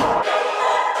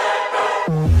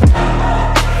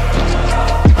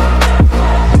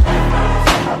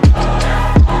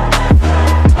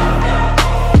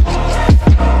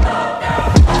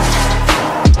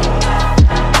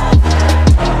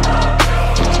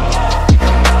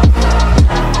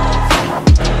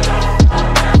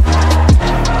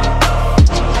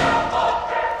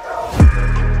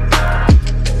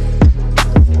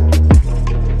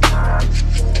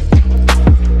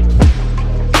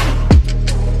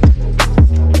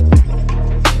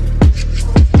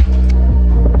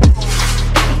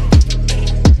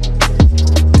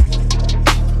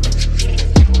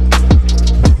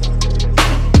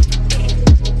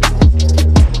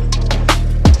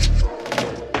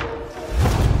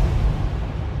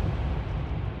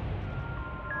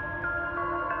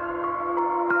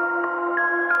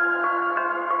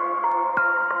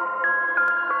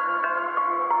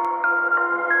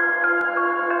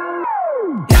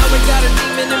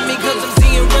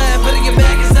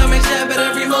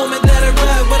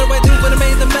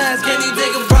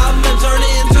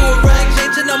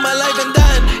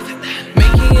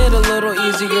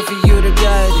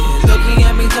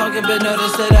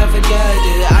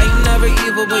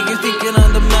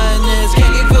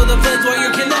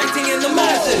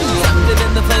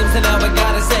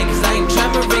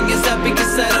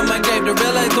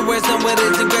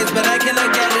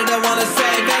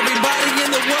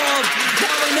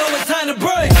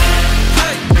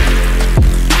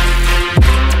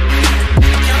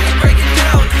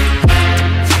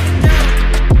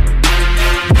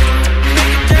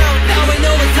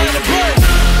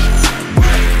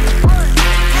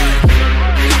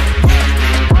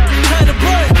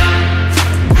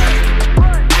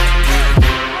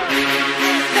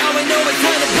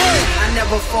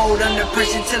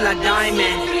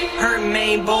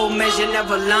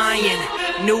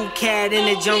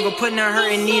 Putting her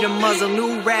hurt and need a muzzle.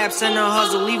 New raps and a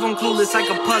hustle, leave them clueless like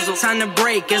a puzzle. Time to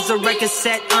break, as the record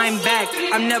set, I'm back.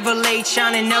 I'm never late,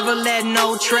 shining, never let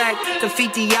no track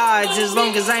defeat the odds, as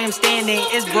long as I am standing.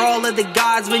 It's brawl of the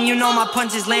gods when you know my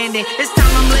punch is landing. It's time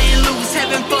I'm letting loose,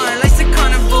 having fun, like a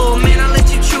carnival. Man, I let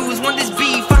you choose, want this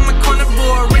beef, I'm a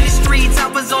carnivore. In the streets, I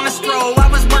was on a stroll. I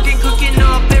was working, cooking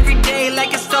up every day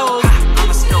like a stove. I'm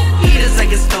a stove, heaters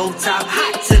like a stove top,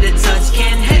 hot to the touch.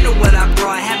 Can't handle what I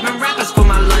brought, having rappers for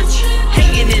my lunch.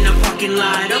 Hanging in a parking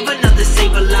lot of another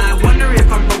save a lie. Wonder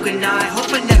if I'm broken eye,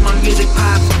 hoping that my music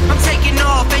pop. I'm taking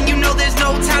off and you know there's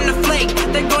no time to flake.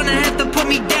 They're gonna have to put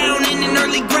me down in an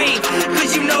early grave,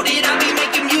 cause you know that I be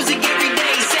making music every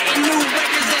day, setting new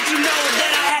records that you know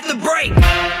that I have to break.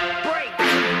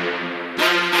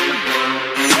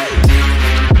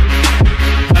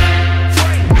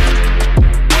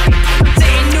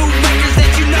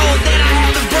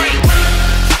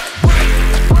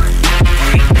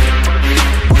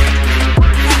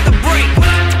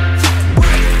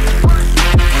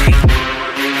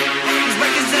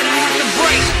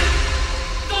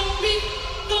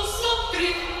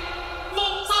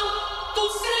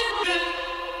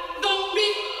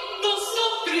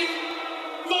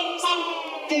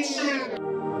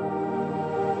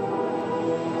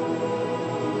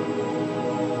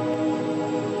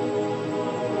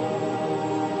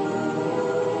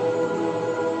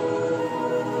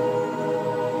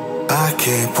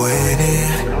 keep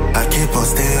winning, I keep on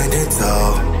standing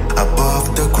tall,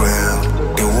 above the ground.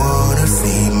 They wanna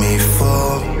see me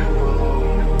fall,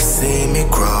 see me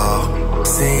crawl,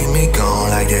 see me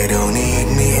gone like they don't need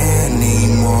me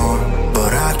anymore.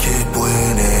 But I keep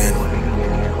winning,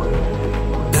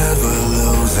 never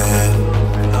losing.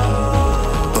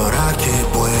 But I keep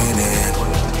winning,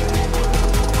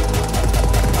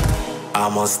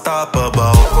 I'm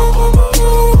unstoppable.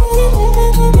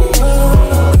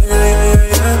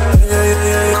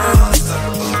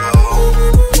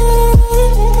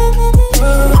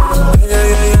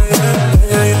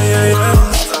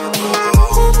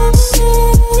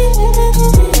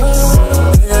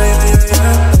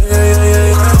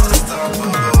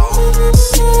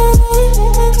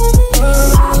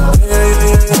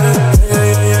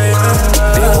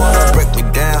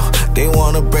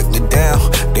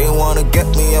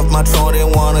 My throne, they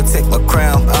wanna take my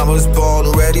crown. I was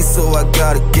born ready, so I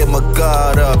gotta get my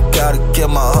guard up. Gotta get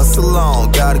my hustle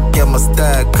on, gotta get my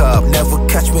stack up. Never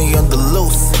catch me on the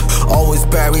loose, always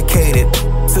barricaded.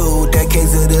 2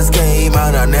 decades of this game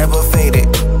and I never faded.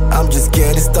 I'm just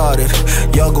getting started,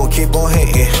 y'all gon' keep on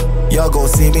hating. Y'all gon'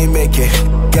 see me make it,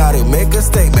 gotta make a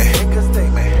statement.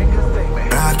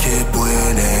 I keep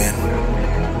winning,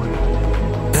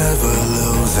 never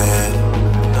losing.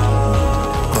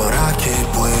 But I keep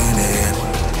winning,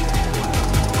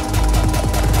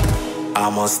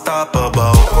 I'm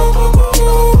unstoppable.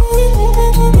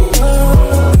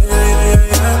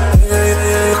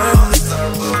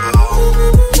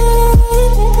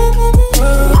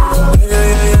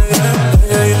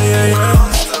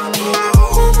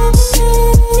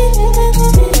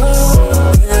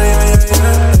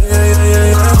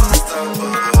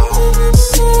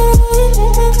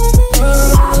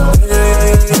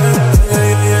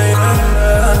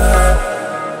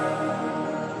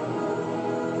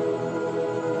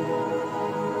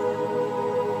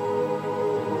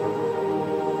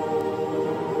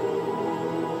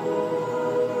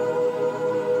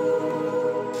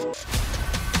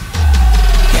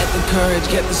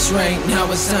 Get the strength, now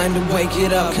it's time to wake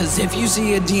it up. Cause if you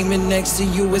see a demon next to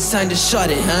you, it's time to shut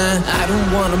it, huh? I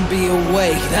don't wanna be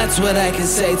awake, that's what I can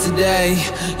say today.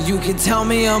 You can tell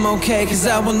me I'm okay, cause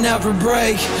I will never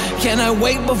break. Can I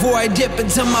wait before I dip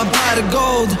into my pot of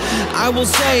gold? I will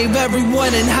save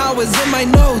everyone and how is in my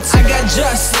notes. I got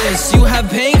justice, you have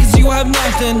pain cause you have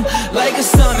nothing. Like a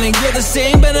stomach, you're the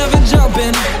same but never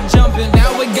jumping.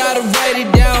 Now we gotta write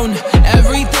it down,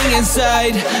 everything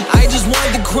inside. I just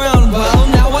want the crown, well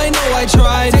now I know I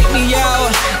tried. Take me out,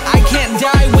 I can't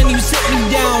die when you sit me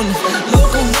down.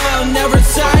 Look around, never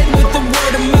side with the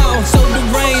word of mouth. So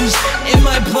deranged, in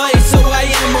my place, so I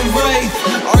am a wraith.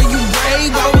 Are you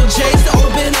brave? I will chase to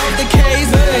open up the case.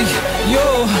 Hey, yo,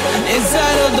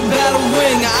 inside of the battle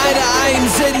ring, eye to eye, I'm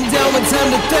sitting down with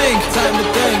time to think.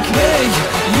 Hey,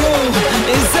 yo,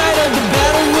 inside of the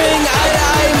battle ring, eye to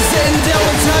eye, I'm sitting down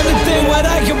with time to think what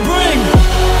I can bring.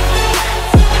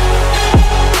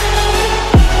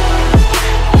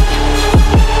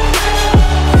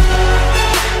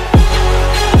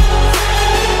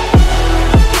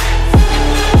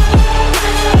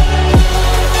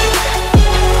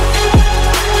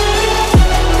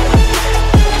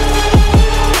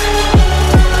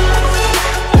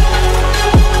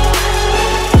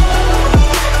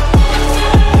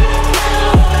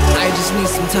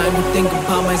 Time to think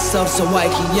about myself so I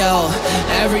can yell.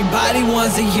 Everybody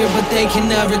wants to hear but they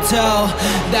can never tell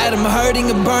that I'm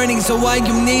hurting and burning, so I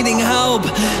am needing help.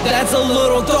 That's a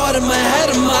little thought in my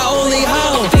head and my only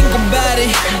help. Think about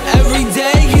it every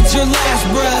day, it's your last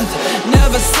breath.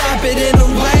 Never stop it in a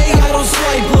way, I don't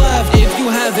swipe left. If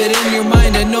you have it in your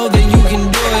mind, I know that you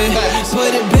can do it.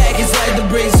 Put it back inside the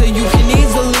brain so you can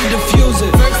easily diffuse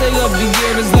it. First thing of the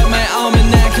year is like my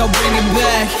almanac, I'll bring it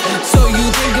back. So you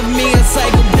think of me as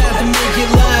psychopath and make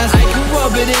it last. I can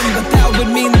rub it in, but that would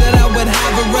mean that I would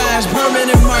have a rash.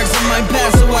 Permanent marks on my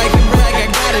past, so I can brag I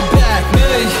got it back.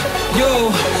 Hey, yo,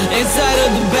 inside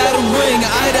of the battle ring,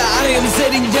 eye to eye, I'm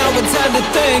sitting down with time to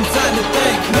think.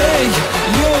 Hey,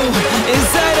 yo,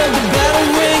 inside of the battle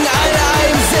ring, eye to eye,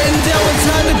 I'm sitting down with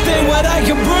time to think what I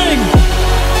can bring.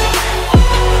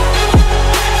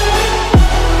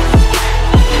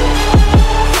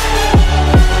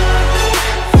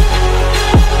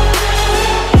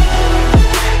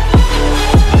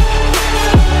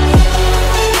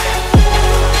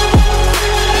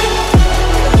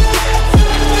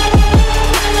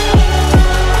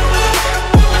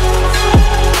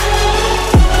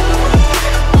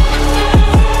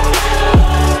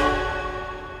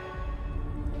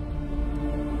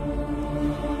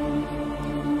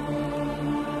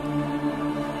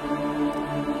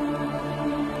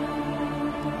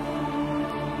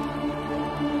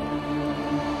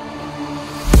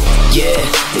 Yeah,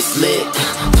 it's lit.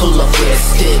 Pull up with a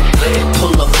stick.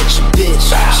 Pull up with your bitch.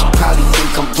 She probably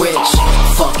think I'm rich.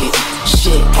 Fuck it,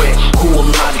 shit. Who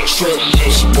am I to trip?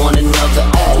 She want another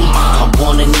A, I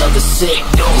want another sip.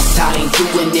 This I ain't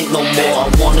doing it no more.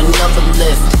 I want another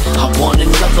lift. I want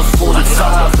another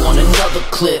 45. Want another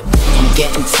clip. I'm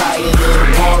getting tired of the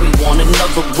Rari. Want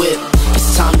another whip.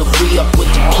 It's time to re-up with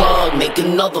the plug. Make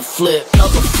another flip.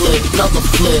 Another flip. Another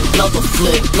flip. Another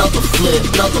flip. Another flip.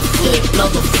 Another flip.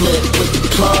 Another flip. With the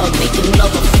plug, make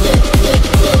another flip, flip,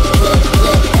 flip, flip, flip, flip, flip,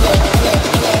 flip.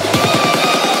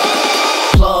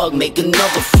 Plug, make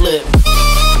another flip.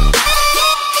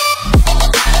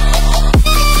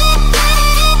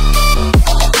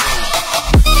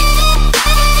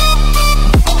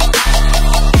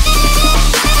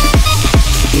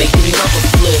 Make another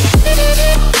flip.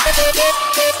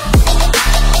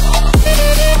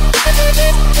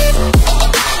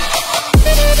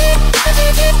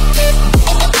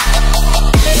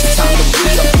 It's time to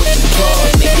re-up with the plug,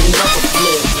 make another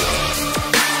flip.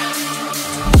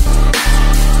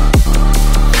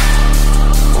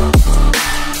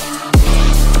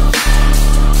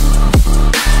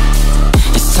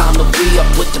 It's time to re-up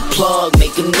with the plug,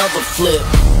 make another flip.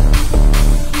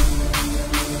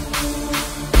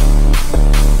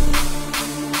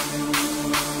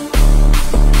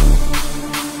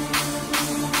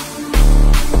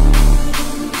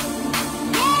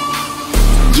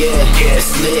 Yeah,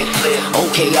 it's lit.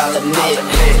 Okay, I'll admit,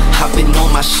 I've been on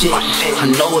my shit. I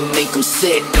know it make them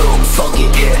sick. Fuck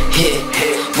it, hit,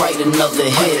 write another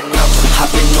hit. I've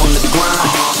been on the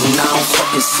grind, and I don't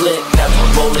fucking slip.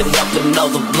 Rolling up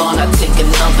another blunt, I take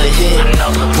another hit.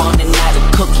 Running out of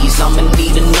cookies, I'ma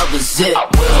need another zip.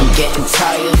 I'm getting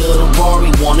tired of the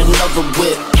Rari, want another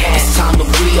whip. It's time to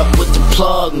re-up with the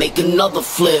plug, make another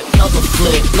flip. Another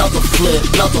flip, another flip,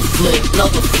 another flip,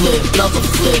 another flip, another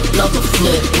flip, another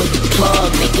flip. With the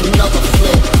plug, make another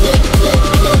flip, flip, flip,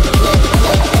 flip, flip, flip,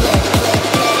 flip, flip.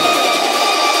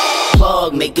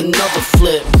 Plug, make another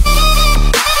flip.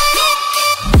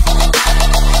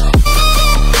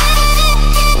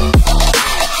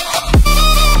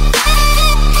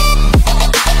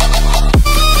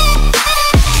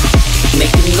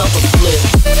 Make another flip.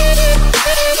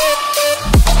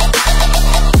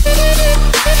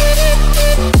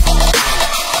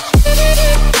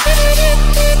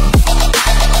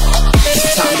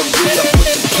 It's time to re-up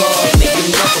with the plug, make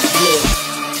another flip.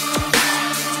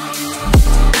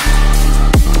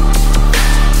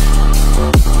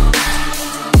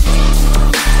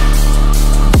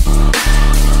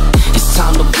 It's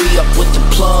time to re-up with the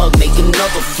plug, make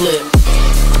another flip.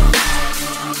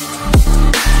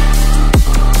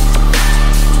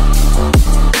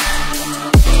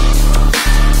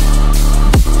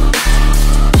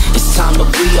 It's time to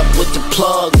re-up with the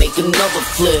plug, make another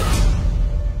flip.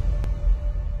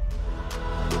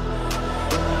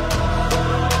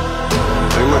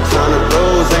 Ain't my time to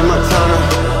lose, ain't my time to.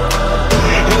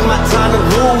 Ain't my time to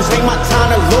lose, ain't my time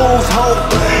to lose, ho.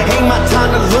 Ain't my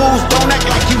time to lose, don't act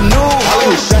like you knew, ho.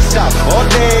 You stressed out all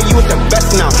day, you at the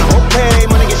best now. Okay,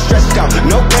 money get stressed out.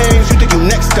 No games, you think you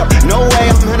next up. No way,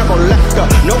 I'm Hannibal left up.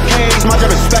 No cage, my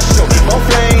job is special. Both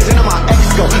lanes, into my ex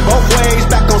go. Both ways,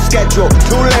 back on schedule.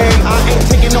 Too late, I ain't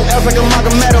taking no L's like a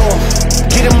Magomedo.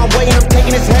 Get in my way and I'm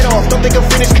taking his head off. Don't think I'm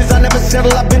finished cause I never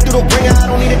settle. I've been through the ringer, I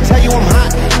don't need to tell you I'm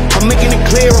hot. I'm making it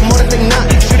clear, I'm more than they not.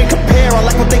 Shouldn't compare, I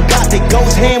like what they got. They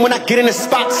goes hand when I get in the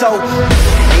spot, so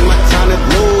ain't my time to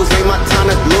lose, ain't my time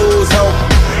to lose, ho.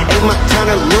 Ain't my time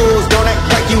to lose, don't act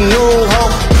like you knew, ho.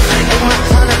 Ain't my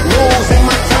time to lose, ain't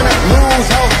my time to lose,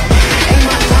 ho. Ain't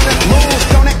my time to lose,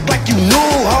 don't act like you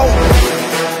knew, ho.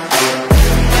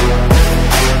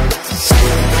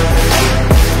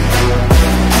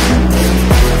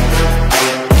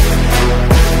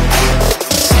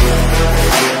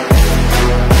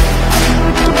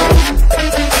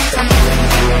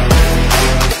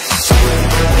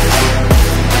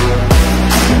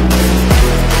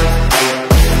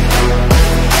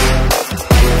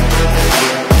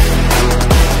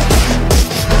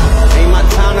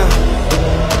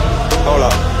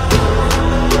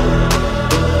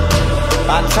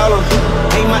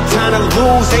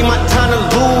 Ain't my time to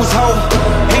lose, ho.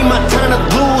 Ain't my time to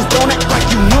lose, don't act like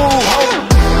you knew, ho.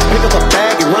 Pick up a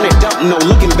bag and run it up, no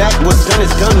looking back, what's done is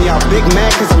done. Y'all big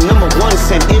mad cause I'm number one,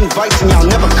 send invites and y'all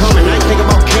never coming. I ain't think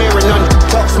about caring none,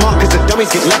 talk smart cause the dummies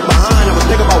get left behind. I was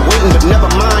thinking about waiting but never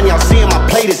mind, y'all seeing my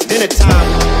plate, it's dinner time.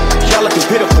 Y'all looking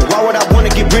pitiful, why would I wanna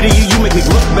get rid of you? You make me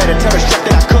look better, tell the chef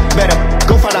that I cook better.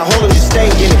 Go find a hole and just stay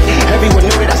in it. Everyone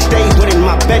knew that I stayed winning,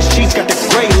 my bed sheets got the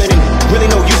gray linen. Really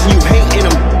no use in you hating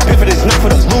them. Piffen is not for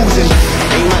the losing.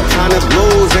 Ain't my time to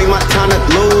lose, ain't my time to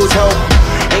lose, ho.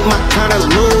 Ain't my turn to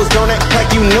lose, don't act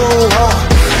like you knew, ho.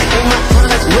 Ain't my turn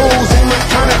to lose, ain't my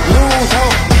turn to lose, ho.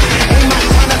 Ain't my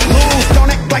turn to lose,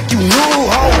 don't act like you knew,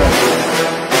 ho.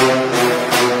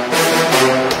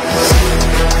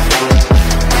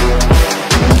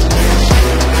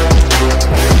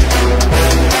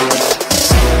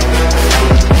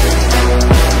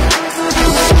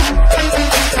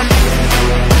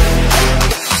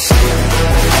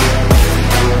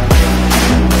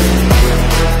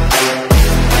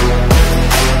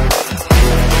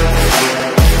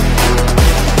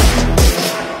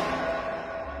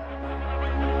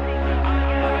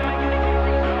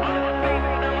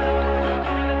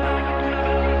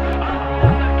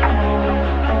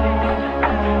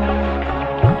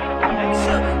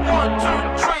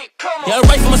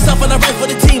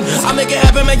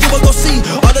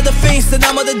 And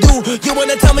I'm gonna do. You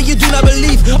wanna tell me you do not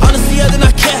believe? Honestly, I do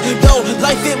not care, though.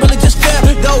 Life ain't really just fair,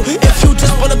 though. If you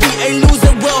just wanna be a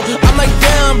loser, well, I'm like,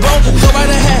 damn, bro, go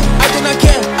right ahead. I do not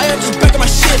care, I am just back on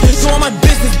my shit. Doing my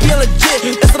business, being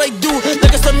legit. That's what I do,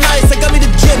 like it's so nice, I got me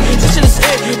the gym. This shit is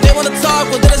it, they wanna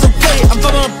talk, well, that is okay. I'm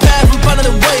following a path, I'm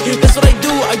finding a way. That's what I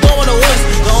do, I don't wanna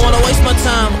waste my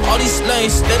time. All these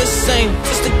lanes, they're the same,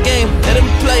 just a game, let them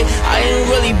play. I ain't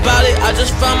really about it, I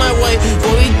just found my way.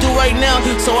 What we do right now,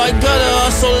 so I gotta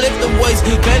also lift the weights.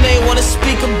 Man, they wanna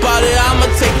speak about it, I'ma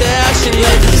take the action,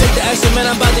 yeah. Take the action, man,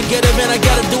 I'm about to get it, man, I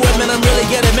gotta do it, man, I'm really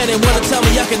getting it, man. They wanna tell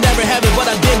me I can never have it, but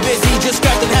I've been busy, just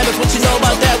crafting habits. What you know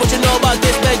about that, what you know about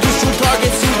this, man, you shoot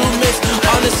targets, you do miss.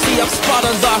 Honestly, I'm spot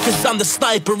on, dog, cause I'm the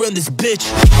sniper in this bitch.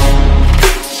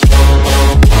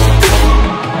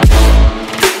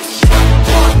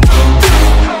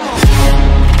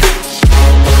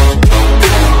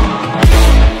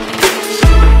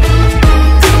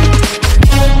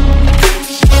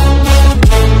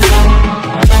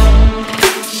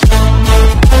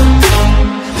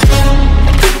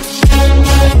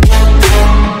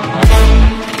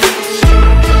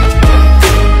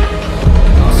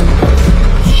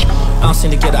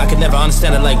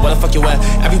 Understand it, like, where the fuck you at?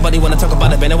 Everybody wanna talk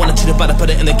about it, man, they wanna cheat about it, put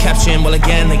it in the caption. Well,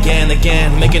 again,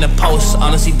 making a post.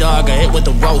 Honestly, dog, I hit with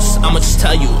the roast. I'ma just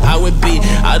tell you how it be,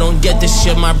 I don't get this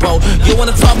shit, my bro. You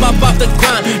wanna talk about the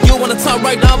grind, you wanna talk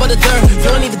right now about the dirt. You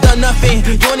ain't even done nothing,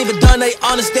 you ain't even done a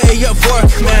honest day of work,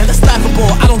 man, that's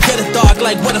laughable. I don't get it, dog,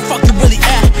 like, where the fuck you really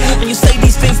at? When you say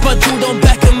these things, but you don't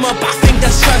back them up, I think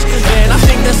that's trash, man, I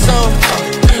think that's so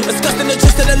disgusting, it's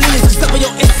just the least. Except for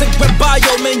your Instagram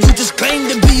bio, man, you just claim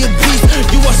to be a beast.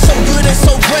 You are so good and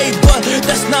so great, but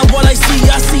that's not what I see.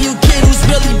 I see a kid who's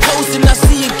really posting, I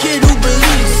see a kid who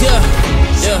believes,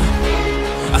 yeah.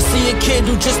 I see a kid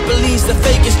who just believes the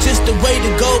fake is just the way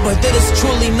to go, but that is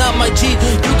truly not my G.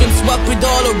 You can swap it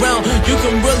all around, you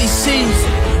can really see,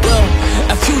 well,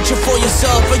 a future for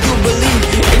yourself, or you believe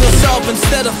in yourself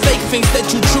instead of fake things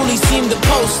that you truly seem to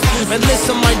post. Man,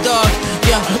 listen, my dog,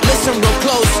 yeah, listen real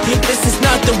close. This is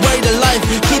not the way to life.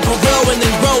 Keep it real and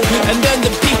then grow, and then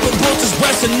the people will just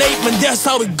resonate, man, that's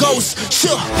how it goes.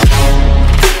 Sure.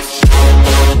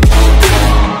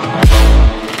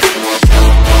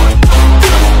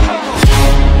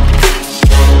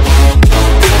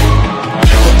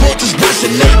 Just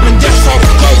resonate, man, that's how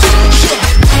it goes. Sure.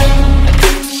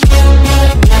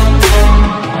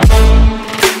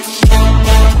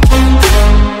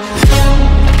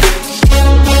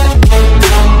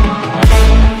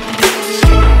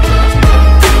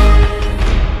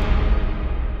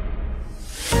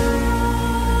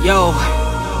 Yo,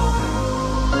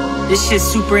 this shit's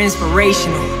super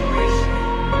inspirational.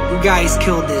 You guys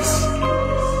killed this.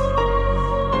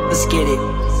 Let's get it.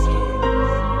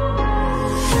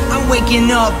 I'm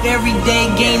waking up every day,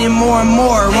 gaining more and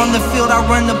more. On the field, I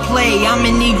run the play. I'm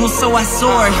an eagle, so I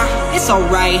soar. It's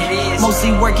alright,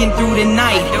 mostly working through the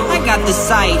night. I got the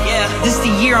sight, this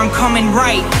the year I'm coming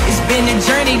right. It's been a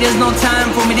journey, there's no time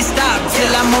for me to stop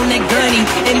till I'm on that gurney.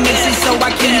 It makes it so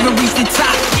I can't even reach the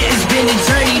top. It's been a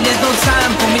journey, there's no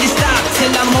time for me to stop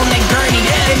till I'm on that gurney.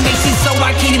 It makes it so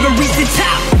I can't even reach the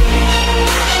top.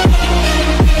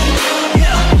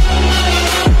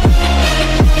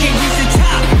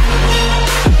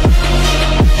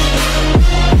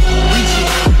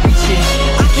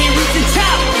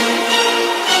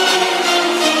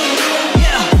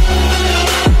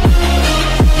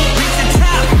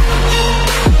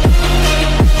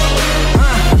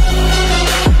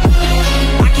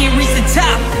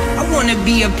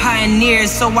 Be a pioneer. engineer,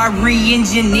 so I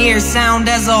re-engineer sound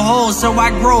as a whole, so I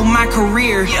grow my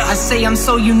career. I say I'm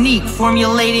so unique,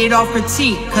 formulated off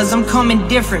critique, cause I'm coming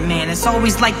different, man. It's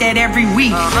always like that every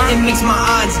week. It makes my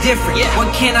odds different.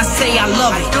 What can I say? I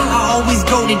love it. I always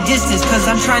go the distance, cause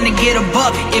I'm trying to get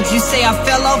above it. If you say I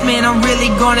fell off, man, I'm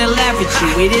really gonna laugh at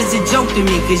you. It is a joke to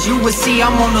me, cause you will see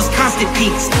I'm on those constant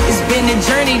peaks. It's been a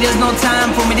journey, there's no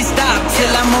time for me to stop till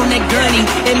I'm on that gurney.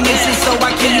 It makes it so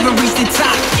I can't even reach the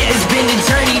top. It's been a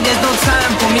journey, there's no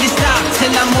time for me to stop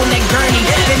till I'm on that gurney.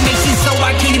 It makes it so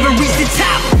I can't even reach the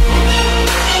top.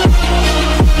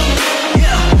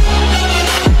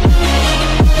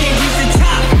 Can't reach the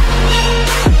top.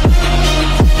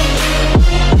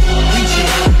 Reach it,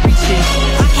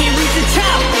 I can't reach the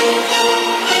top.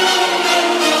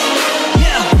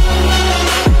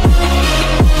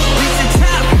 Reach the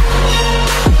top.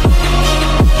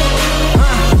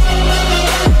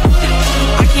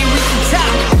 I can't reach the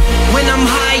top. When I'm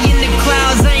high in the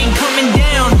clouds, I ain't coming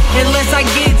down. Unless I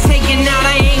get taken out,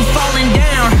 I ain't falling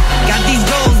down. Got these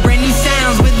goals, brand new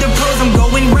sounds. With the pros, I'm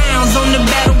going rounds on the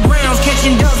battlegrounds,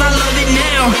 catching dubs, I love it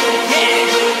now.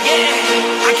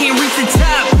 Yeah, I can't reach the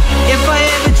top. If I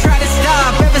ever try to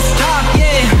stop,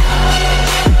 yeah.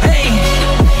 Hey,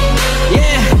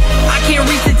 yeah, I can't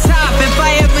reach the top if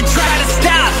I ever try to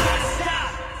stop.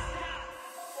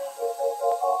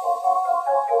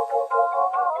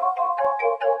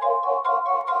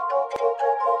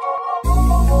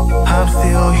 I'm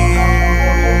still here,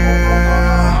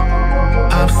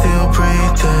 I'm still breathing.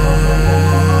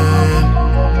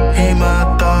 In my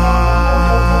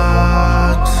thoughts,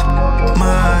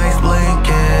 my eyes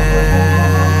blinking.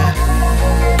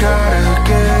 Gotta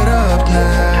get up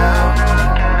now,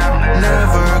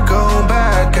 never go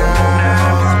back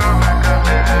out.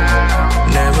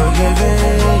 Never give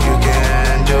in, you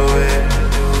can do it.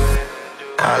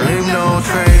 I leave no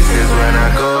traces when I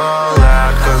go all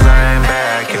out, cause I ain't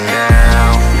backing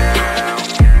down.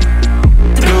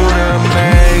 Through the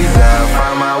maze, I'll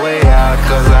find my way out,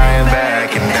 cause I ain't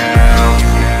backing down.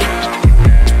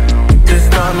 This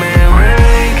storming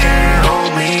rain can't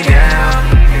hold me down.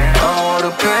 All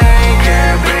the pain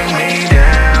can't bring me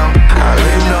down. I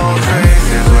leave no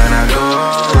traces when I go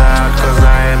all out, cause I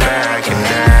ain't backing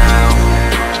down.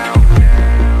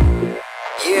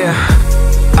 Yeah,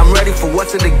 I'm ready for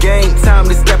what's in the game. Time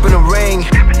to step in the ring.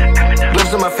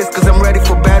 Gloves on my fist cause I'm ready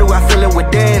for battle, I feel it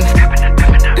within.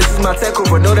 This is my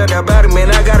takeover, know that I battle, man,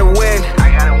 I gotta win.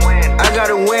 I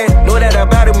gotta win, know that I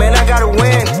battle, man, I gotta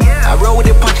win. I roll with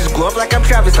the punches, go up like I'm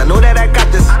Travis, I know that I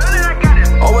got this.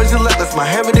 Always relentless, my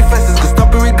heavy defenses can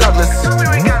stop it regardless.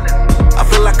 I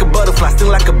feel like a butterfly, sting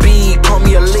like a bee, call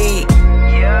me a leaf.